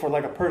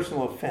a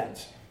personal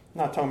offense.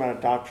 I'm not talking about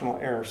a doctrinal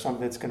error,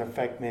 something that's going to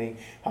affect many.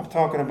 I'm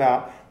talking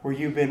about where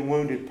you've been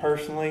wounded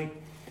personally,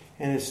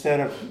 and instead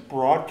of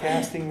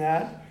broadcasting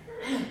that,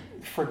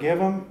 forgive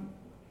them,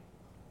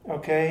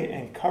 okay,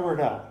 and cover it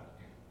up.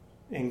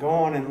 And go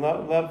on and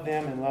love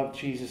them and love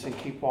Jesus and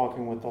keep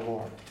walking with the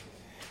Lord.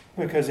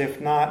 Because if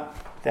not,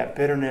 that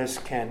bitterness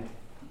can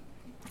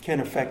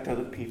affect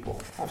other people.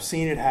 I've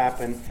seen it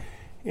happen,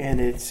 and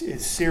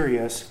it's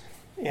serious.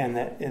 And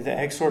the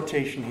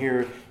exhortation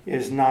here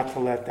is not to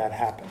let that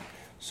happen.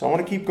 So I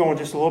want to keep going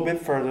just a little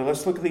bit further.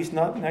 Let's look at these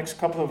next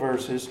couple of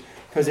verses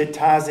because it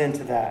ties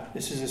into that.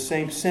 This is the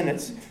same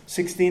sentence,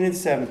 16 and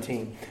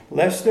 17.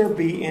 Lest there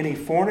be any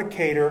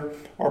fornicator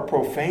or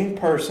profane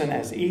person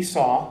as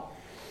Esau,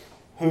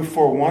 who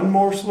for one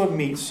morsel of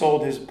meat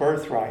sold his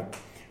birthright.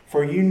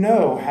 For you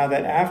know how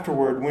that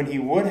afterward, when he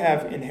would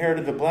have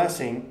inherited the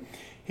blessing,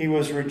 he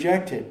was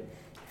rejected.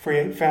 For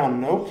he found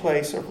no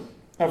place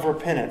of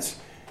repentance,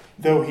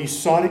 though he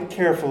sought it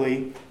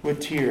carefully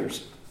with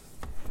tears.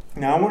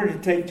 Now I wanted to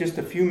take just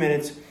a few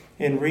minutes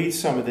and read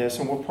some of this,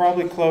 and we'll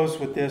probably close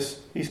with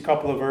these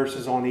couple of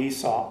verses on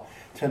Esau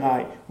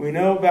tonight. We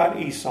know about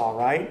Esau,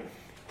 right?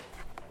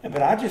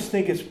 But I just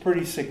think it's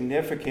pretty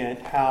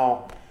significant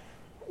how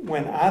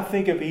when I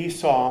think of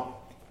Esau,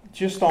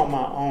 just on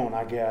my own,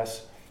 I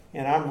guess,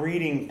 and I'm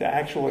reading the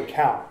actual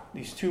account,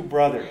 these two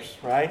brothers,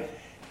 right?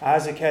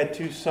 Isaac had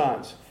two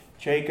sons,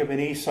 Jacob and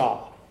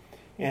Esau.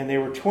 And they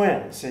were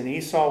twins. And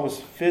Esau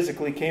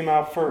came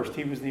out first.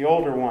 He was the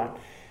older one.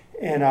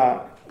 And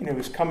he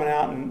was coming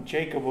out, and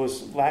Jacob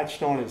was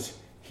latched on his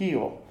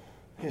heel.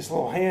 His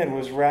little hand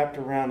was wrapped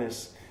around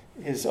his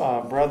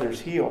brother's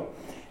heel.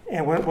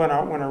 And when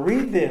I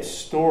read this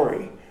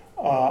story,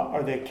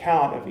 or the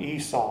account of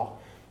Esau,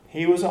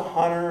 he was a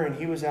hunter, and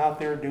he was out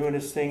there doing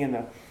his thing in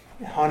the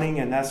hunting,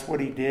 and that's what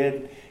he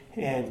did.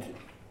 And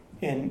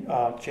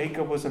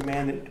Jacob was a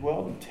man that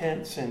dwelt in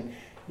tents, and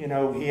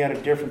he had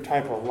a different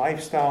type of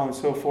lifestyle and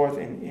so forth.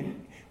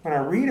 And when I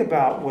read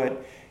about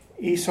what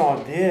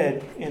Esau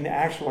did in the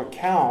actual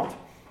account,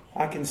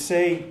 I can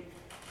say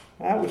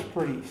that was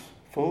pretty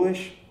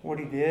foolish what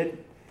he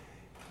did.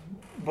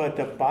 But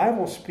the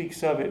Bible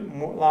speaks of it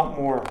a lot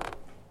more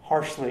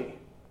harshly,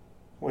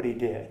 what he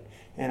did.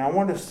 And I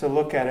want us to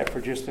look at it for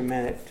just a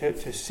minute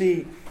to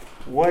see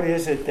what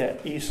is it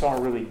that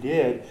Esau really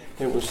did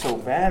that was so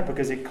bad,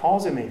 because it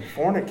calls him a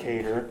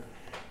fornicator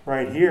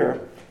right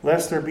here.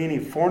 Lest there be any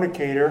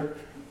fornicator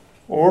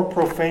or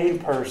profane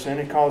person,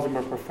 it calls him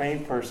a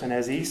profane person,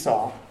 as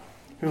Esau,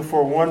 who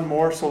for one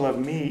morsel of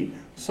meat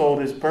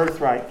sold his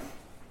birthright.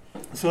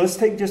 So let's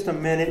take just a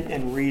minute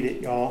and read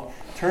it, y'all.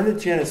 Turn to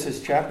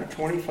Genesis chapter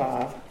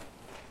 25.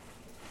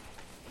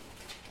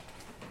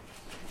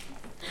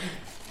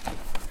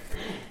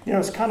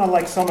 It's kind of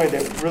like somebody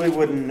that really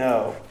wouldn't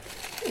know.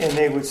 And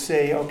they would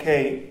say,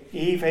 okay,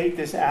 Eve ate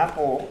this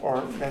apple,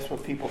 or that's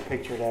what people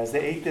picture it as.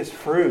 They ate this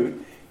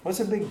fruit. What's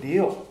the big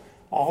deal?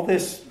 All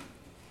this,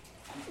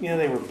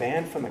 they were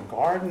banned from the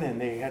garden, and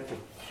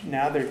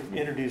now they've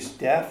introduced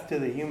death to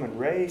the human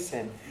race,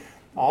 and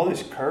all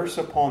this curse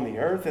upon the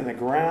earth and the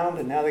ground,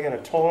 and now they got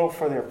to toil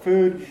for their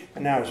food,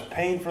 and now there's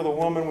pain for the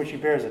woman when she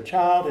bears a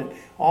child, and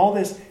all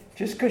this,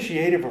 just because she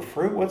ate of a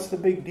fruit, what's the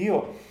big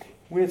deal?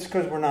 It's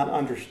because we're not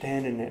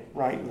understanding it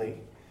rightly.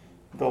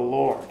 The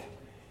Lord,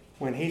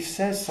 when He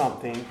says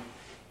something,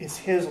 it's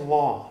His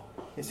law.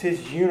 It's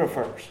His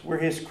universe. We're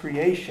His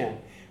creation.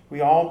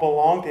 We all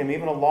belong to Him,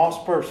 even a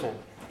lost person.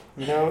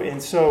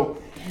 And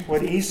so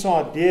what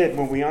Esau did,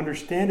 when we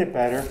understand it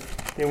better,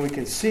 then we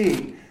can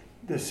see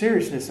the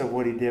seriousness of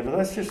what he did. But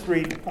let's just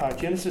read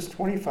Genesis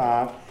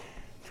 25,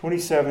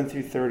 27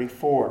 through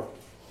 34.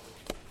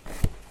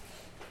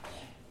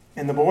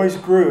 And the boys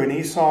grew, and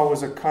Esau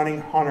was a cunning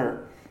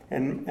hunter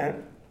and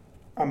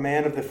a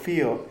man of the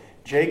field.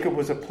 Jacob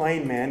was a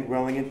plain man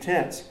dwelling in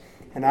tents.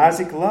 And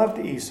Isaac loved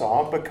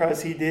Esau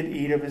because he did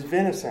eat of his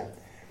venison.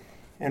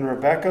 And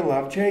Rebekah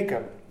loved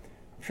Jacob.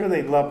 I'm sure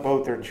they loved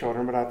both their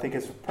children, but I think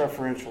it's a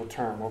preferential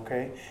term,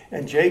 okay?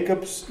 And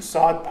Jacob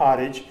sought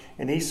pottage,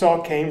 and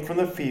Esau came from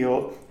the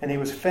field, and he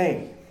was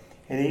faint.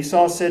 And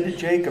Esau said to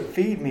Jacob,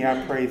 feed me,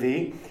 I pray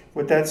thee,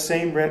 with that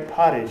same red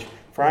pottage,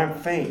 for I am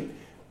faint.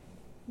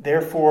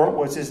 Therefore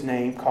was his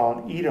name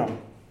called Edom.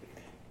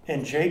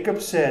 And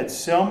Jacob said,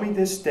 sell me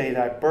this day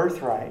thy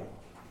birthright.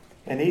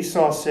 And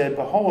Esau said,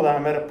 behold, I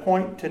am at a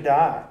point to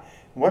die.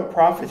 What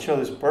profit shall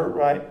this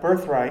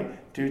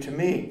birthright do to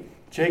me?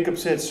 Jacob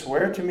said,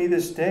 swear to me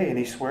this day. And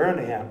he sware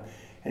unto him.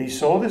 And he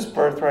sold his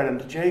birthright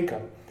unto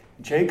Jacob.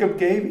 Jacob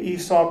gave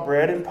Esau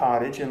bread and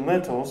pottage and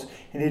lentils,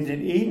 and he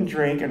did eat and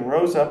drink, and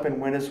rose up and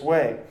went his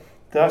way.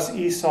 Thus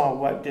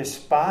Esau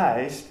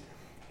despised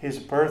his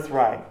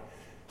birthright.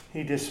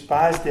 He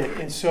despised it.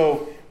 And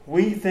so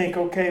we think,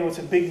 okay, what's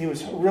a big deal? He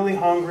was really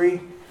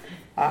hungry.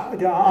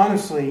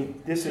 Honestly,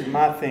 this is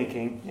my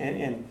thinking,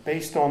 and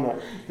based on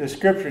the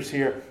scriptures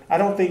here, I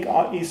don't think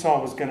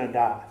Esau was going to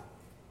die.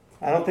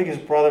 I don't think his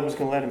brother was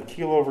going to let him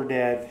keel over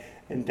dead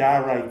and die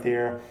right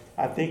there.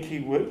 I think he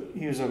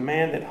was a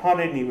man that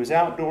hunted, and he was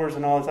outdoors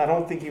and all this. I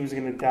don't think he was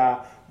going to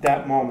die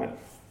that moment.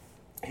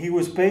 He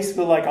was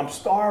basically like, I'm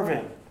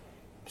starving.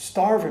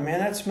 Starving, man,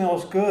 that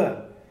smells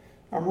good.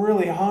 I'm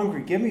really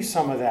hungry. Give me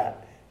some of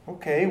that.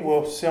 Okay,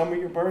 well, sell me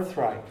your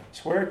birthright.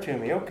 Swear it to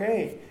me.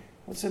 Okay,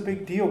 what's the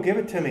big deal? Give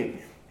it to me.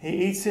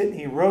 He eats it.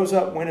 He rose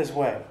up, went his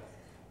way.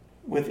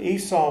 With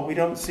Esau, we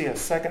don't see a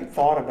second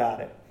thought about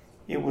it.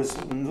 It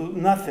was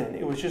nothing.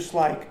 It was just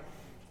like,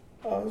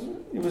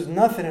 it was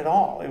nothing at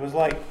all. It was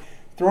like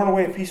throwing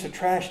away a piece of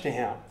trash to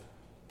him.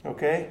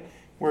 Okay?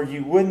 Where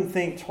you wouldn't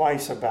think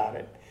twice about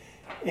it.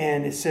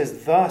 And it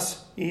says,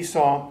 thus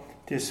Esau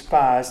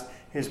despised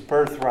his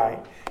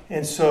birthright.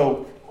 And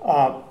so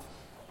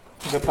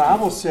the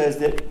Bible says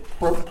that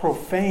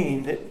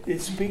profane, that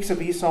it speaks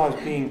of Esau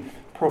as being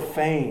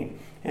profane.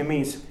 It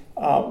means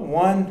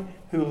one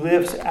who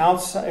lives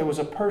outside. It was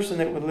a person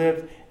that would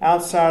live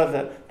outside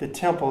of the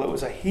temple. It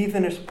was a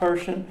heathenish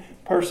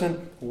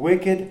person,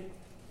 wicked,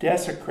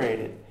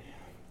 desecrated.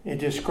 It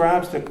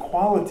describes the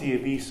quality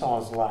of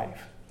Esau's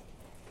life.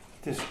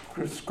 It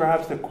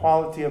describes the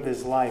quality of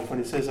his life when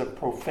it says a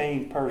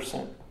profane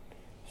person.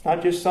 It's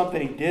not just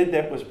something he did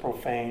that was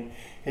profane.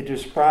 It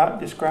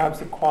describes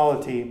the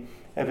quality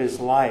of his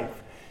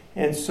life.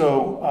 And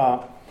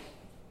so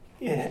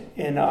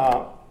in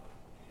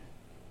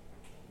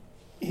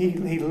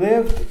he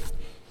lived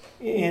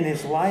in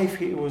his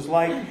life. It was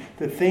like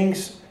the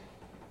things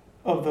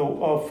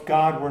of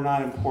God were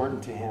not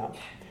important to him.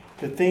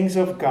 The things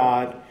of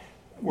God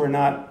were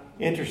not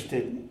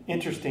interesting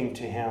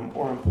to him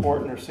or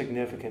important or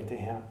significant to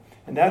him.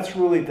 And that's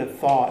really the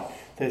thought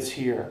that's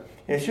here.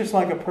 It's just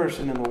like a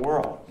person in the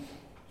world.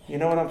 You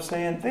know what I'm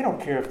saying? They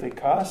don't care if they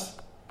cuss.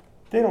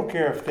 They don't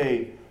care if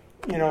they,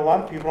 a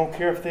lot of people don't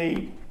care if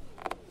they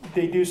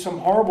do some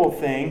horrible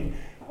thing.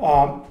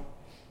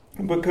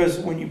 Because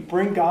when you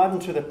bring God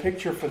into the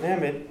picture for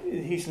them,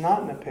 he's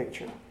not in the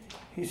picture.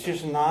 He's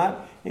just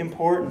not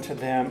important to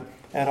them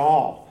at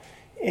all.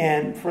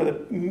 And for the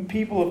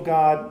people of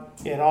God,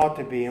 it ought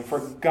to be. And for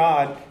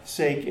God's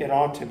sake, it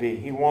ought to be.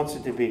 He wants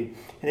it to be.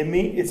 And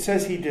it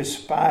says he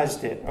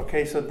despised it.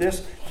 Okay, so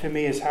this, to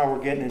me, is how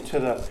we're getting into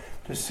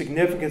the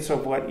significance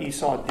of what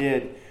Esau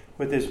did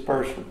with his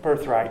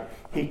birthright.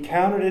 He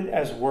counted it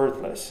as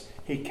worthless.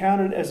 He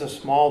counted it as a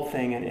small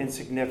thing and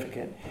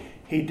insignificant.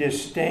 He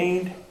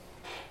disdained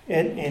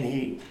it, and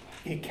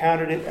he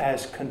counted it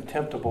as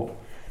contemptible.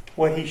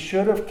 What he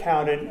should have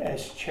counted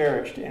as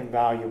cherished and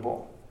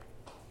valuable.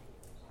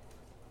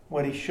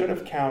 What he should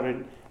have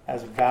counted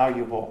as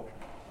valuable,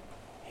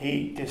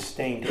 he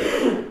disdained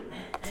it.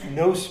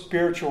 No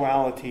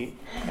spirituality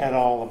at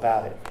all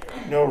about it.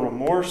 No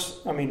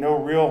remorse, no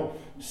real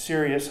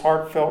serious,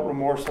 heartfelt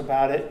remorse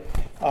about it.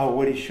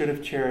 What he should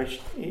have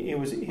cherished, it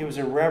was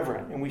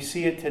irreverent, and we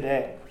see it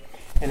today.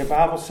 And the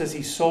Bible says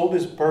he sold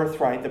his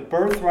birthright. The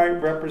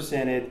birthright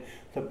represented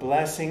the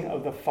blessing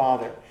of the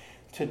Father.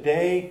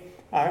 Today,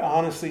 I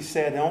honestly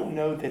say I don't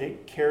know that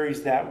it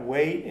carries that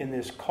weight in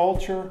this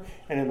culture.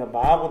 And in the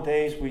Bible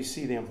days, we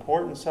see the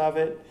importance of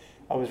it.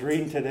 I was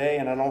reading today,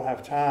 and I don't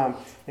have time.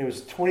 It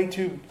was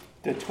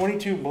the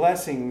 22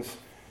 blessings,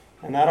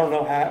 and I don't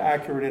know how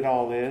accurate it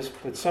all is,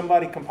 but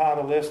somebody compiled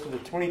a list of the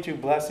 22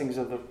 blessings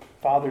of the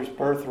Father's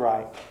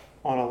birthright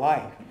on a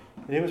life.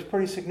 And it was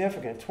pretty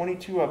significant.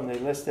 22 of them they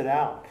listed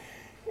out.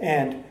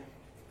 And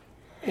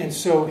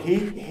so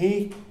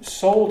he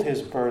sold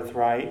his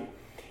birthright.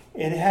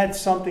 It had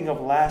something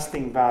of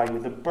lasting value.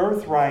 The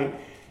birthright,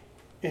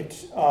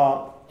 it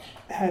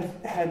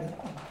had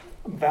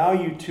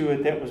value to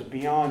it that was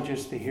beyond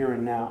just the here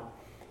and now.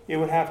 It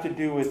would have to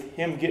do with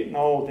him getting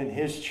old and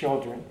his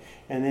children,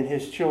 and then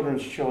his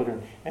children's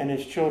children, and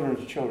his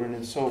children's children,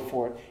 and so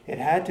forth. It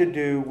had to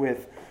do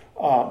with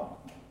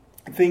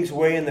things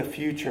way in the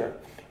future.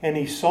 And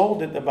he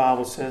sold it, the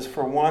Bible says,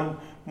 for one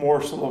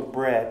morsel of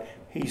bread.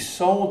 He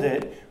sold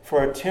it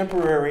for a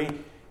temporary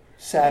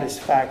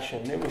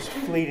satisfaction. It was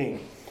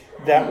fleeting.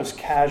 That was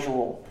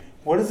casual.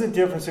 What is the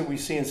difference that we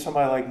see in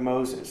somebody like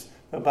Moses?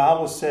 The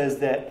Bible says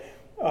that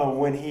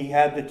when he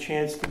had the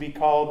chance to be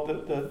called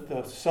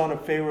the son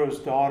of Pharaoh's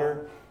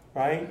daughter,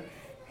 right?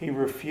 He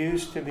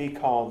refused to be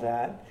called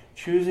that,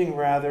 choosing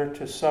rather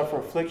to suffer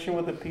affliction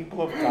with the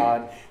people of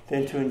God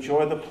than to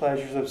enjoy the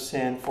pleasures of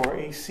sin for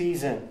a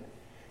season.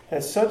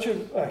 That's such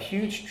a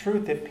huge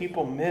truth that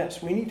people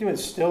miss. We need to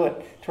instill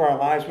it to our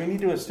lives. We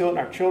need to instill it in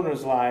our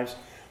children's lives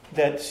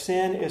that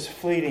sin is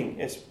fleeting.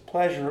 Its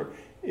pleasure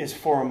is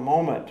for a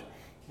moment.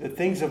 The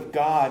things of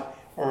God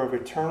are of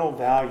eternal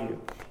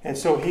value. And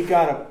so he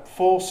got a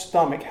full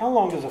stomach. How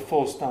long does a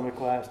full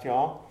stomach last,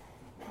 y'all?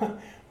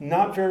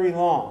 Not very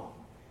long.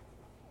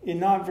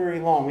 Not very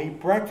long. We eat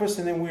breakfast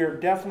and then we are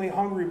definitely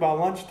hungry by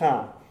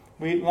lunchtime.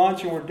 We eat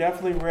lunch and we're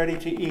definitely ready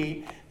to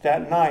eat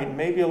that night.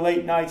 Maybe a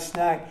late night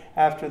snack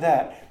after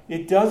that.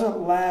 It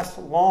doesn't last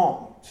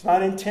long. It's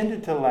not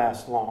intended to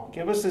last long.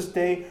 Give us this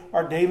day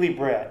our daily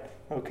bread.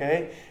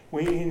 Okay?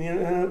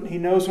 He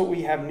knows what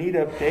we have need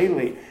of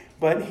daily.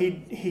 But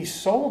he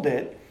sold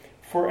it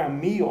for a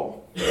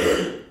meal.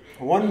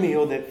 One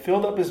meal that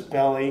filled up his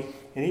belly.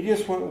 And he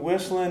just went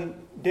whistling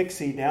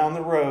Dixie down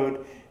the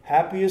road,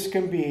 happy as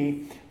can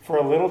be, for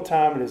a little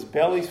time. And his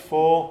belly's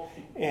full.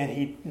 And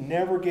he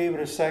never gave it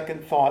a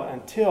second thought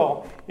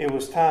until it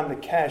was time to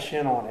cash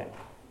in on it.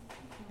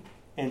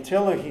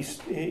 Until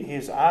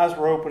his eyes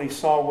were open, he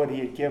saw what he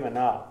had given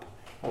up.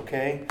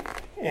 Okay?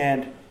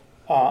 And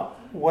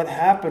what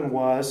happened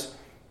was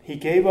he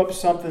gave up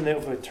something that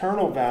was of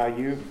eternal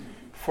value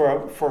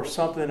for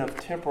something of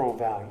temporal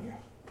value.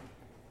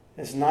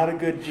 It's not a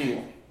good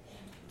deal.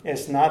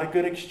 It's not a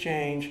good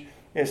exchange.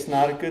 It's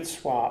not a good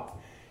swap.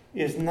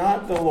 Is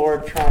not the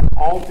Lord trying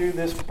all through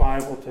this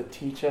Bible to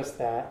teach us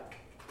that?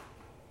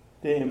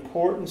 The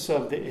importance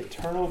of the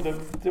eternal,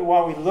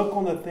 while we look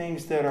on the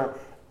things that are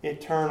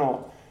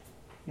eternal,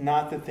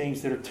 not the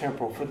things that are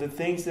temporal. For the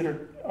things that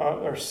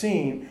are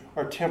seen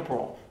are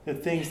temporal. The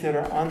things that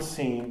are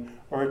unseen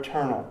are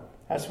eternal.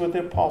 That's what the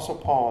Apostle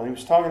Paul, he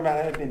was talking about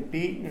how he had been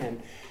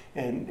beaten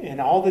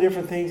and all the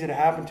different things that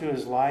happened to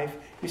his life.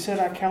 He said,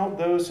 I count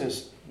those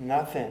as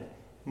nothing.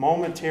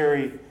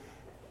 Momentary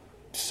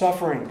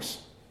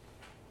sufferings.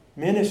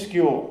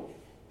 Minuscule.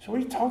 So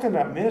what are you talking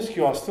about,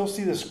 minuscule? I still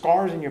see the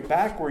scars in your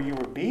back where you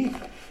were beat.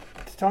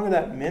 It's talking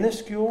about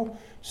minuscule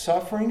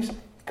sufferings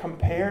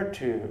compared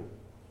to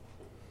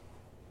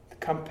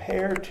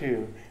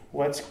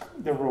what's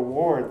the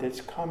reward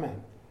that's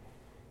coming.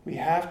 We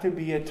have to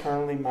be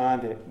eternally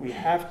minded. We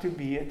have to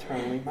be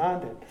eternally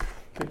minded.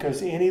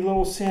 Because any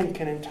little sin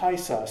can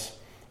entice us.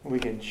 We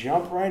can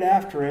jump right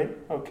after it,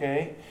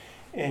 okay?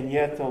 And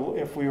yet,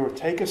 if we were to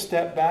take a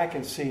step back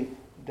and see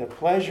the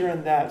pleasure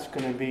in that's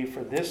going to be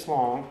for this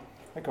long,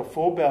 like a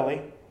full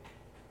belly,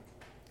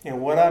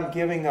 and what I'm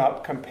giving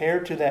up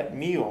compared to that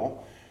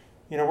meal,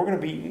 we're going to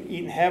be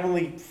eating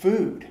heavenly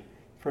food,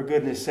 for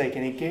goodness sake.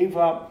 And he gave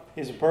up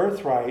his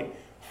birthright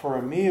for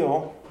a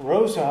meal,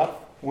 rose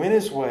up, went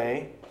his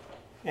way,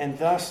 and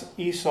thus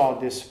Esau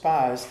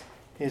despised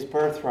his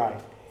birthright.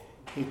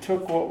 He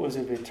took what was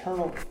of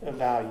eternal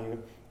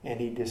value and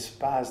he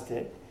despised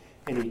it.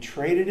 And he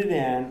traded it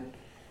in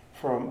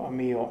for a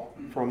meal,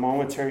 for a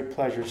momentary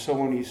pleasure. So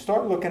when you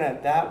start looking at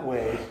it that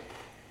way,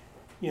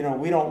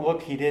 we don't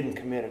look, he didn't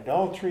commit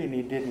adultery, and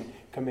he didn't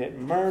commit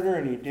murder,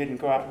 and he didn't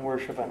go out and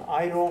worship an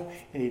idol,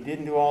 and he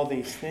didn't do all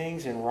these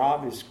things and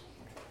rob his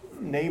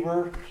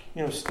neighbor,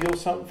 steal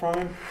something from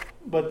him.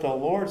 But the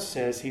Lord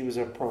says he was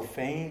a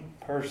profane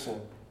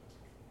person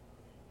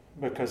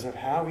because of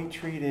how he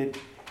treated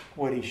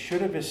what he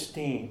should have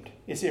esteemed.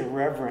 It's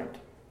irreverent.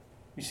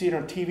 We see it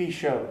on TV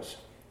shows.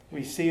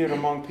 We see it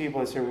among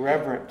people. It's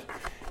irreverent.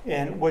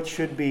 And what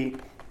should be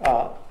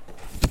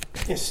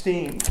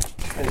esteemed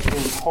as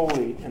being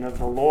holy and of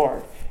the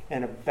Lord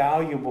and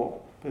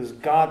valuable, because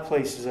God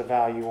places a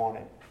value on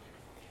it.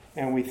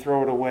 And we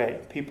throw it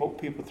away. People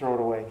throw it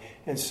away.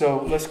 And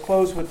so let's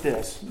close with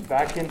this.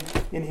 Back in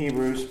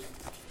Hebrews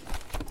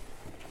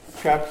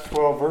chapter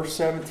 12, verse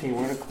 17.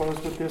 We're going to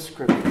close with this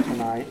scripture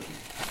tonight.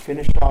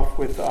 Finish off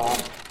with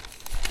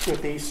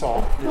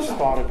Esau, this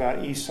thought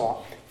about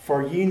Esau.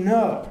 For ye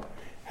know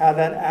how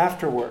that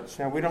afterwards.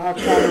 Now, we don't have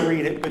time to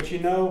read it, but do you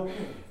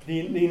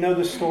know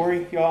the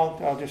story,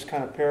 y'all? I'll just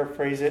kind of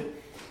paraphrase it.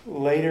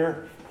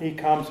 Later, he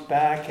comes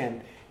back,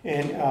 and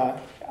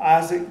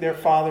Isaac, their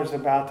father's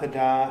about to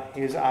die.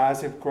 His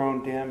eyes have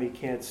grown dim. He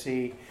can't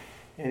see.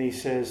 And he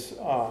says,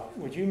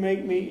 would you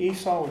make me,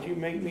 Esau, would you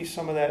make me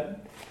some of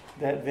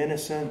that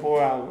venison?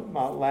 Boy,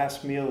 my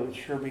last meal would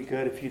sure be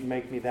good if you'd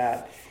make me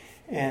that.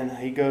 And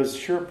he goes,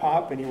 sure,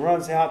 Pop. And he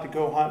runs out to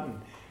go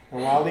hunting.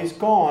 And while he's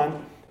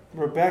gone,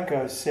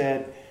 Rebecca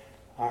said,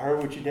 I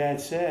heard what your dad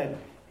said.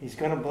 He's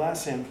going to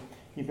bless him.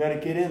 You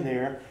better get in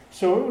there.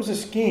 So it was a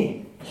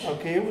scheme.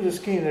 Okay, it was a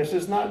scheme. This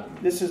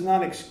is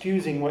not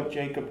excusing what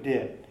Jacob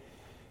did.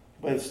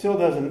 But it still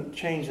doesn't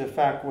change the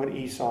fact what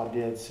Esau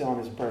did, selling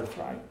his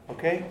birthright.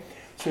 Okay?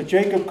 So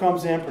Jacob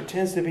comes in,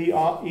 pretends to be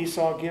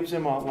Esau, gives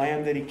him a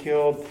lamb that he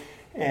killed,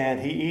 and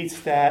he eats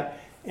that.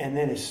 And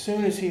then as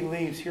soon as he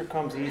leaves, here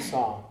comes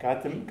Esau.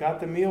 Got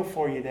the meal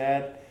for you,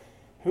 Dad.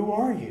 Who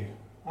are you?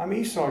 I'm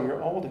Esau,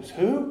 your oldest.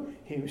 Who?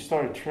 He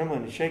started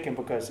trembling and shaking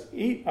because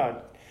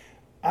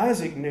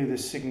Isaac knew the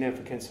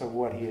significance of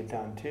what he had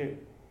done too.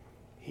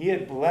 He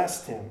had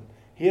blessed him.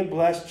 He had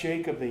blessed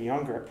Jacob the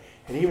younger.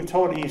 And he even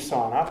told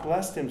Esau, and I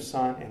blessed him,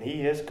 son, and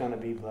he is going to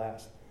be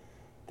blessed.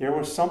 There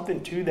was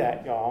something to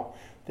that, y'all,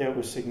 that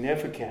was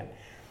significant.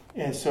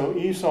 And so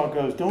Esau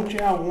goes, don't you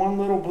have one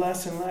little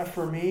blessing left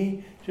for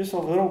me? Just a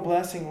little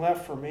blessing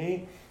left for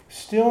me?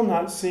 Still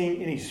not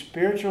seeing any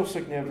spiritual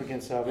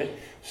significance of it.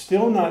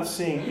 Still not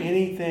seeing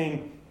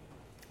anything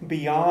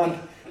beyond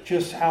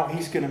just how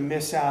he's going to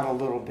miss out a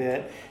little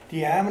bit. Do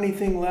you have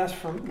anything left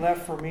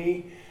for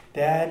me,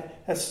 Dad?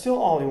 That's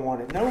still all he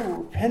wanted. No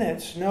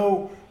repentance,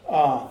 no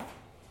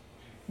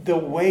the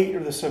weight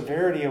or the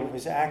severity of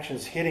his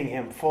actions hitting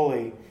him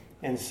fully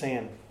and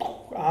saying,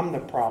 I'm the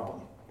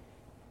problem.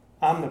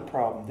 I'm the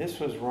problem. This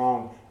was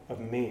wrong of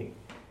me.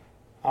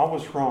 I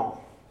was wrong.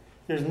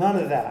 There's none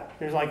of that.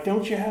 There's like,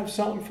 don't you have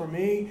something for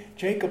me?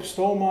 Jacob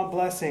stole my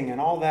blessing and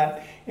all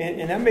that.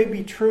 And that may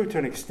be true to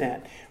an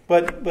extent.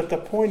 But the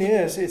point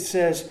is, it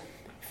says,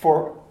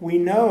 for we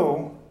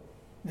know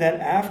that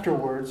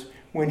afterwards,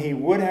 when he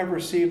would have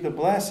received the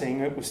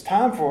blessing, it was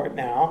time for it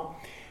now,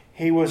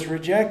 he was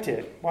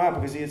rejected. Why?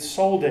 Because he had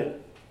sold it.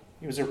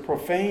 He was a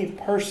profane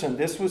person.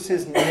 This was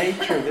his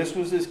nature. This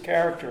was his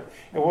character.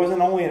 It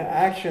wasn't only an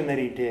action that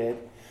he did.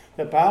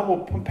 The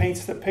Bible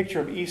paints the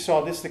picture of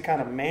Esau. This is the kind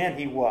of man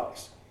he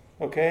was.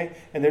 Okay?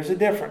 And there's a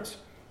difference.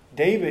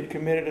 David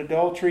committed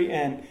adultery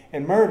and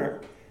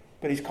murder.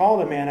 But he's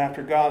called a man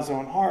after God's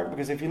own heart.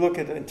 Because if you look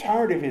at the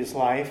entirety of his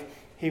life,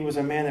 he was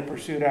a man that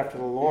pursued after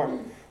the Lord.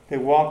 They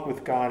walked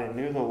with God and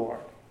knew the Lord.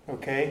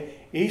 Okay?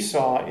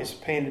 Esau is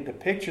painted the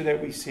picture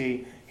that we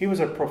see. He was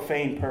a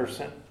profane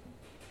person.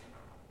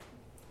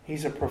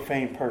 He's a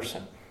profane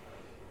person.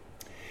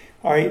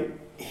 All right.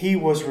 He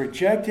was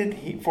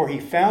rejected, for he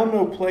found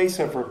no place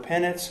of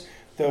repentance,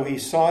 though he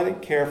sought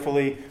it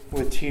carefully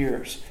with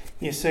tears.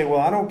 You say, well,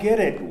 I don't get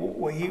it.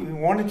 Well, he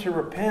wanted to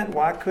repent.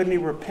 Why couldn't he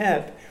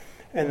repent?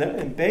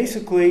 And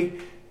basically,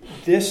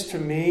 this to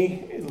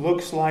me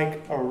looks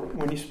like,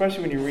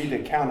 especially when you read the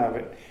account of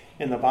it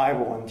in the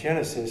Bible in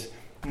Genesis,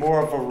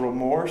 more of a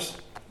remorse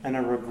and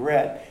a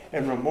regret.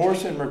 And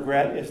remorse and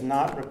regret is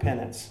not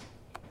repentance.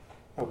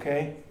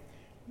 Okay?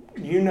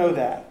 You know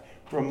that.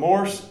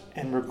 Remorse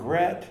and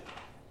regret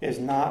is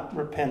not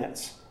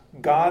repentance.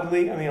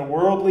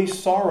 Worldly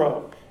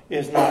sorrow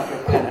is not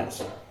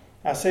repentance.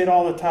 I say it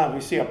all the time.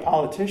 We see a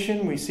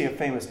politician, we see a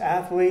famous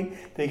athlete,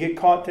 they get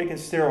caught taking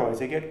steroids,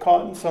 they get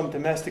caught in some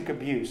domestic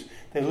abuse,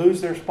 they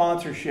lose their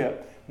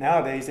sponsorship.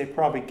 Nowadays, they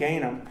probably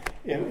gain them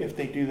if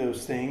they do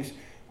those things.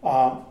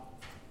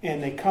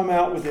 And they come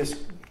out with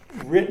this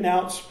written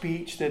out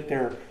speech that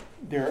their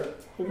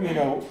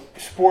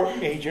sport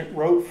agent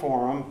wrote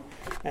for them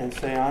and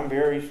say, I'm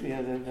very,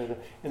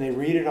 and they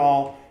read it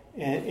all.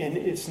 And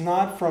it's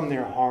not from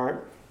their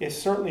heart. It's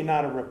certainly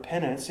not a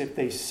repentance. If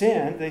they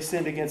sinned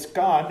against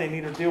God, they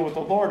need to deal with the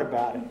Lord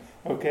about it.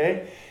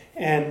 Okay?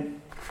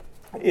 And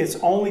it's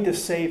only to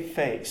save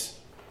face.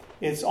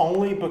 It's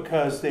only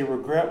because they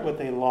regret what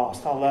they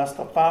lost. I lost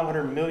a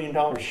 $500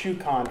 million shoe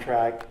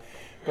contract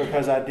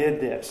because I did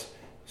this.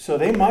 So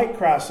they might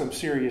cry some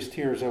serious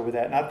tears over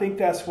that. And I think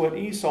that's what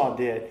Esau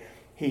did.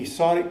 He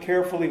sought it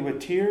carefully with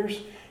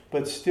tears,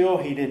 but still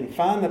he didn't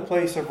find the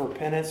place of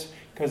repentance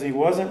because he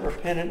wasn't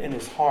repentant in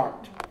his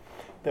heart.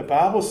 The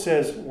Bible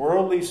says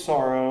worldly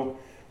sorrow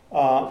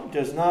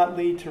does not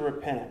lead to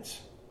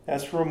repentance.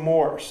 That's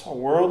remorse, a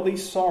worldly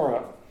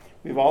sorrow.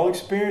 We've all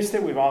experienced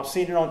it. We've all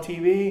seen it on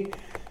TV.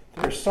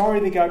 They're sorry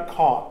they got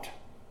caught.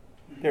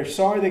 They're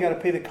sorry they got to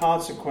pay the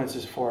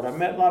consequences for it. I've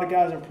met a lot of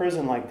guys in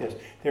prison like this.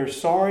 They're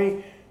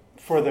sorry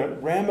for the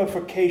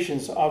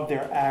ramifications of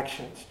their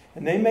actions.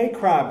 And they may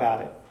cry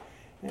about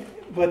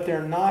it, but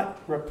they're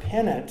not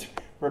repentant.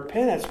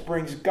 Repentance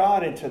brings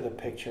God into the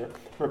picture.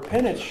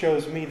 Repentance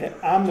shows me that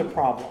I'm the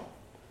problem.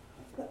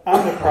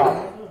 I'm the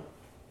problem.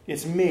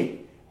 It's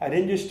me. I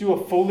didn't just do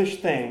a foolish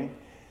thing.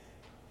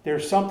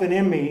 There's something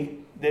in me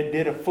that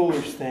did a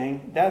foolish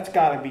thing. That's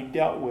got to be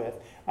dealt with.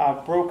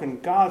 I've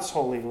broken God's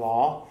holy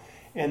law,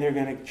 and they're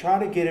going to try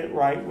to get it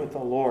right with the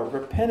Lord.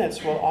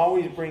 Repentance will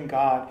always bring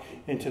God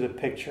into the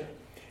picture.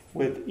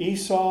 With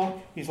Esau,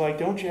 he's like,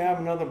 don't you have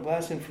another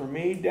blessing for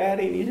me,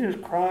 Daddy? And he's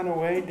just crying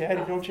away,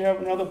 Daddy, don't you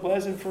have another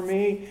blessing for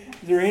me?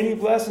 Is there any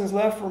blessings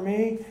left for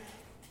me?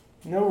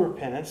 No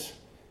repentance.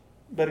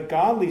 But a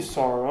godly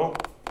sorrow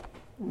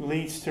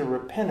leads to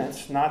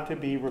repentance, not to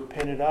be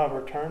repented of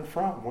or turned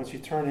from. Once you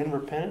turn in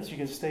repentance, you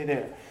can stay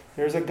there.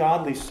 There's a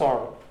godly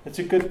sorrow. It's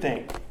a good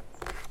thing.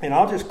 And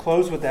I'll just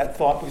close with that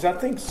thought, because I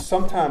think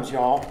sometimes,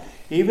 y'all,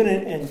 even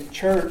in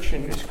church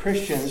and as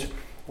Christians,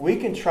 we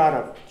can try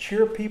to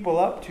cheer people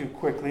up too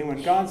quickly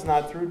when God's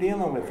not through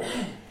dealing with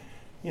them.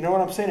 You know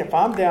what I'm saying? If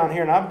I'm down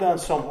here and I've done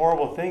some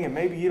horrible thing and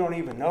maybe you don't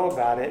even know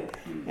about it,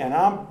 and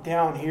I'm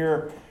down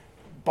here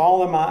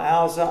bawling my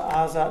eyes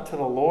out to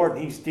the Lord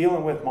and He's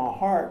dealing with my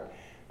heart,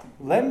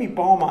 let me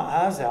bawl my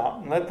eyes out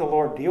and let the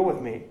Lord deal with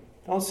me.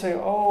 Don't say,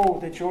 oh,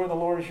 the joy of the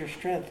Lord is your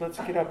strength. Let's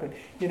get up. And,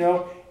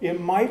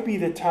 it might be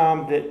the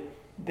time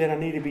that I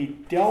need to be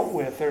dealt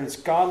with, or it's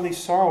godly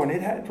sorrow,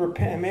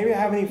 and maybe I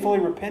haven't even fully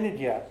repented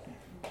yet.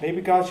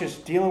 Maybe God's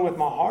just dealing with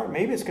my heart.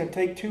 Maybe it's going to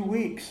take 2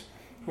 weeks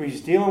where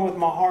He's dealing with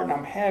my heart and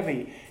I'm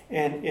heavy.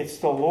 And it's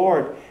the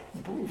Lord,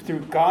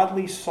 through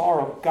godly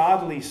sorrow,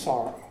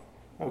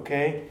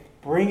 okay,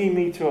 bringing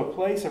me to a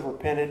place of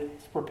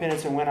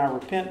repentance. And when I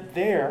repent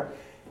there,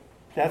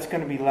 that's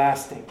going to be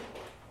lasting.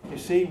 You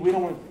see, we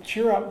don't want to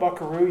cheer up,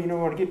 buckaroo. You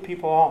don't want to get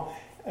people all,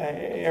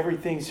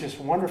 everything's just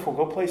wonderful.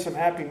 Go play some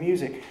happy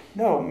music.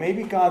 No,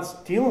 maybe God's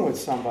dealing with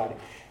somebody.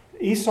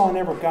 Esau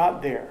never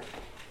got there.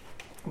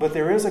 But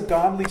there is a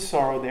godly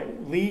sorrow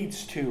that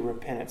leads to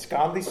repentance.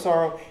 Godly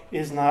sorrow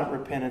is not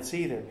repentance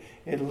either.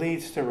 It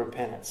leads to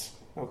repentance.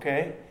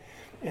 Okay?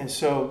 And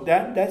so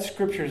that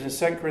scripture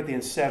is in 2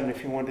 Corinthians 7,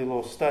 if you want to do a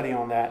little study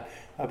on that,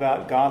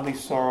 about godly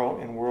sorrow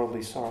and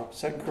worldly sorrow.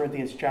 2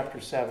 Corinthians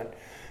chapter 7.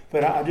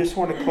 But I just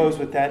want to close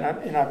with that.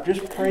 And I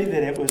just pray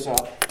that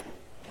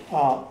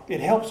it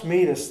helps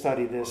me to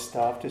study this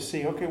stuff, to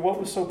see, okay, what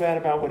was so bad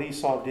about what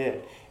Esau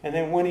did? And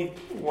then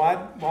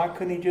why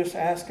couldn't he just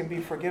ask and be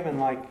forgiven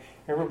like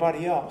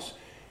everybody else?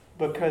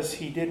 Because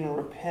he didn't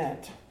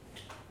repent.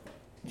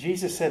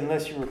 Jesus said,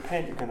 unless you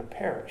repent, you're going to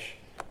perish.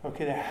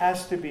 Okay, there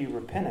has to be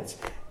repentance.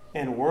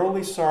 And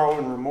worldly sorrow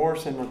and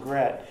remorse and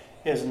regret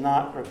is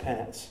not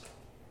repentance.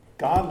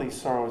 Godly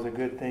sorrow is a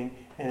good thing,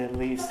 and it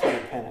leads to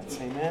repentance.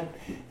 Amen?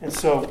 And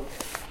so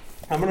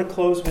I'm going to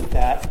close with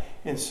that.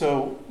 And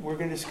so we're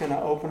just going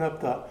to open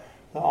up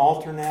the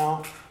altar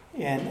now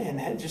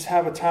and just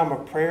have a time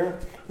of prayer.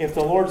 If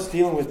the Lord's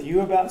dealing with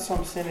you about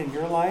some sin in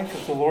your life,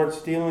 if the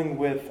Lord's dealing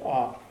with,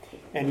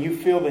 and you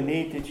feel the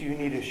need that you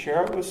need to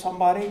share it with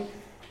somebody,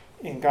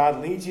 and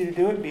God leads you to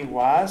do it, be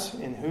wise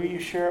in who you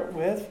share it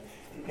with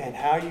and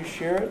how you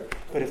share it.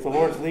 But if the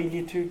Lord's leading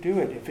you to, do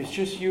it. If it's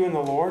just you and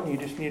the Lord and you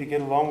just need to get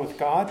along with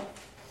God,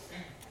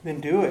 then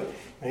do it.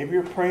 Maybe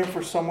you're praying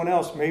for someone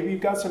else. Maybe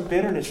you've got some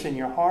bitterness in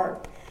your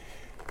heart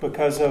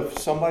because of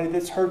somebody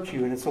that's hurt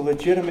you, and it's a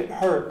legitimate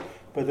hurt,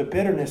 but the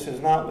bitterness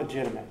is not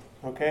legitimate,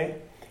 okay?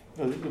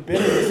 The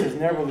bitterness is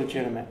never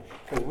legitimate,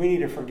 because we need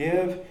to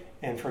forgive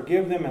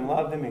them and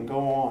love them and go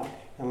on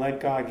and let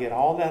God get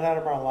all that out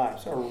of our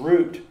lives. A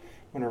root,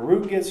 when a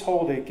root gets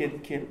hold,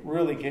 it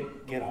really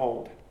get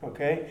hold,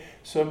 okay?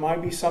 So it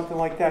might be something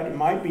like that. It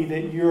might be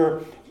that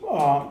you're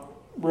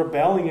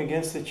rebelling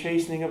against the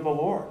chastening of the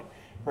Lord,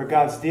 or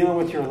God's dealing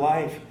with your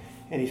life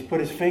and He's put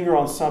His finger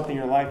on something in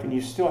your life and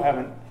you still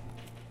haven't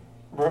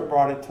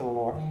brought it to the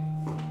Lord.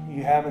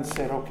 You haven't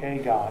said, okay,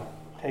 God,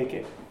 take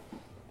it.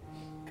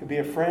 Could be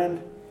a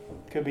friend,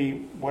 could be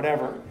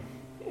whatever,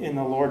 and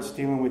the Lord's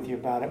dealing with you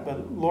about it.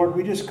 But Lord,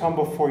 we just come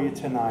before you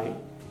tonight.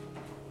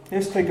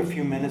 Let's take a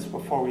few minutes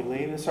before we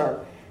leave. It's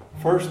our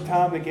first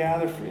time to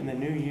gather in the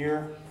new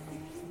year.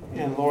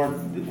 And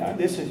Lord,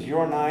 this is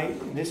your night,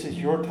 and this is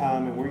your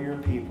time, and we're your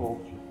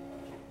people.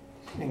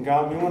 And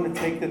God, we want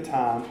to take the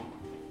time,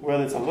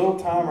 whether it's a little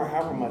time or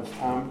however much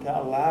time,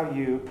 to allow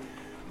you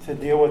to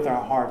deal with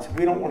our hearts.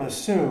 We don't want to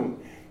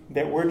assume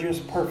that we're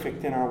just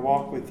perfect in our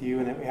walk with you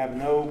and that we have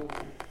no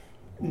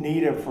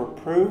need of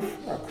reproof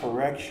or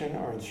correction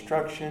or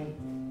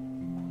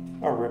instruction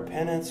or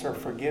repentance or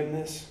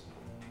forgiveness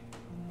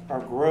or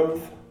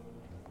growth.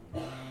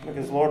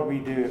 Because, Lord, we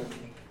do.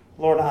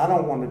 Lord, I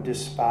don't want to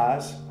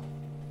despise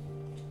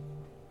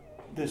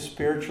the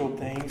spiritual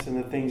things and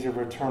the things of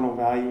eternal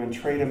value and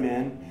trade them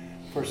in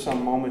for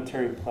some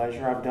momentary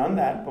pleasure. I've done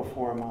that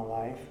before in my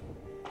life.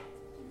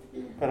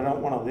 But I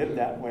don't want to live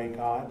that way,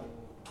 God.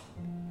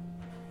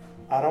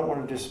 I don't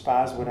want to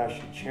despise what I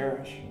should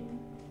cherish.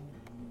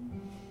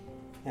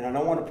 And I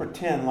don't want to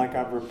pretend like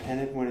I've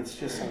repented when it's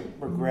just a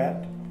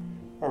regret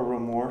or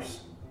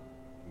remorse.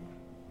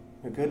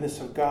 The goodness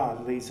of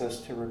God leads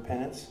us to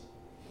repentance.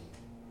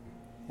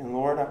 And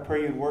Lord, I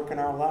pray you'd work in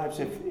our lives,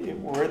 if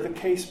where the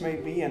case may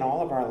be in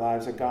all of our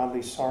lives, a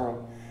godly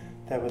sorrow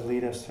that would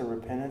lead us to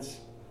repentance.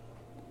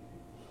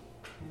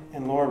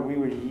 And Lord, we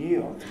would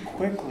yield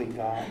quickly,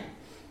 God,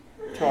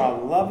 to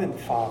our loving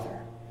Father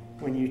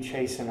when you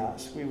chasten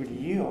us. We would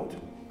yield.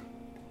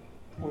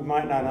 We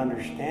might not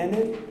understand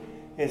it.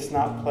 It's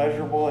not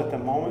pleasurable at the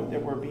moment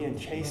that we're being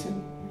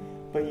chastened,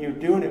 but you're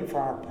doing it for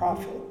our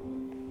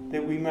profit,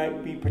 that we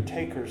might be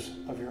partakers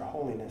of your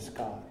holiness,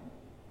 God.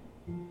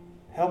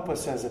 Help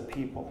us as a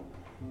people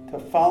to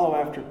follow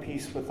after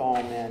peace with all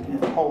men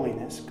and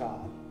holiness,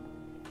 God.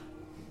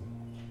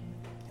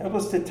 Help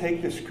us to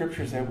take the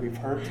scriptures that we've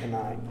heard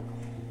tonight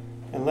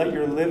and let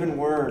your living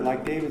word,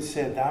 like David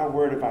said, thy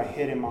word have I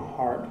hid in my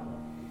heart,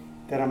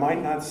 that I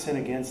might not sin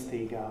against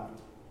thee, God.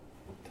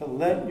 To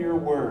let your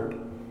word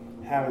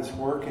have its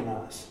work in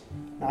us,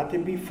 not to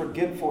be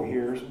forgetful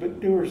hearers, but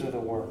doers of the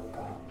work,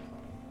 God.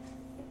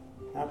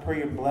 I pray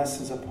your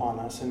blessings upon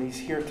us and he's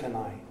here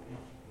tonight.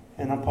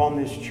 And upon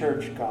this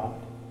church, God.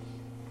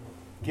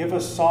 Give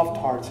us soft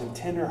hearts and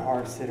tender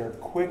hearts that are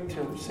quick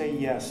to say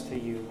yes to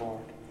you,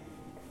 Lord.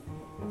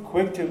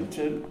 Quick to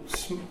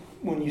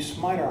when you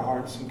smite our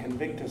hearts and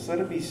convict us,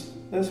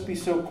 let's be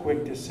so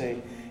quick to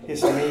say,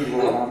 it's me,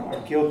 Lord,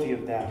 I'm guilty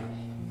of that.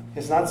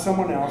 It's not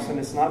someone else, and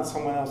it's not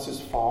someone else's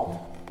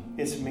fault.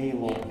 It's me,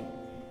 Lord.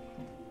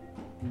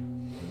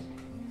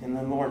 And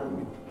then, Lord,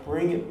 we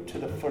bring it to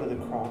the foot of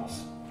the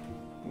cross.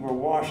 And we're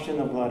washed in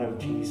the blood of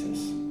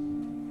Jesus.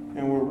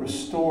 And we're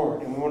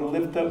restored. And we want to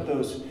lift up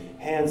those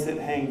hands that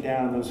hang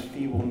down, those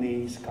feeble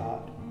knees,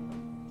 God.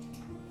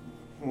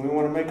 And we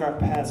want to make our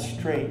paths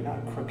straight,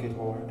 not crooked,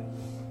 Lord.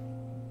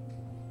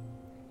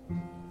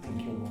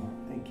 Thank you, Lord.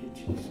 Thank you,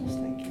 Jesus.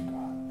 Thank you,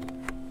 God.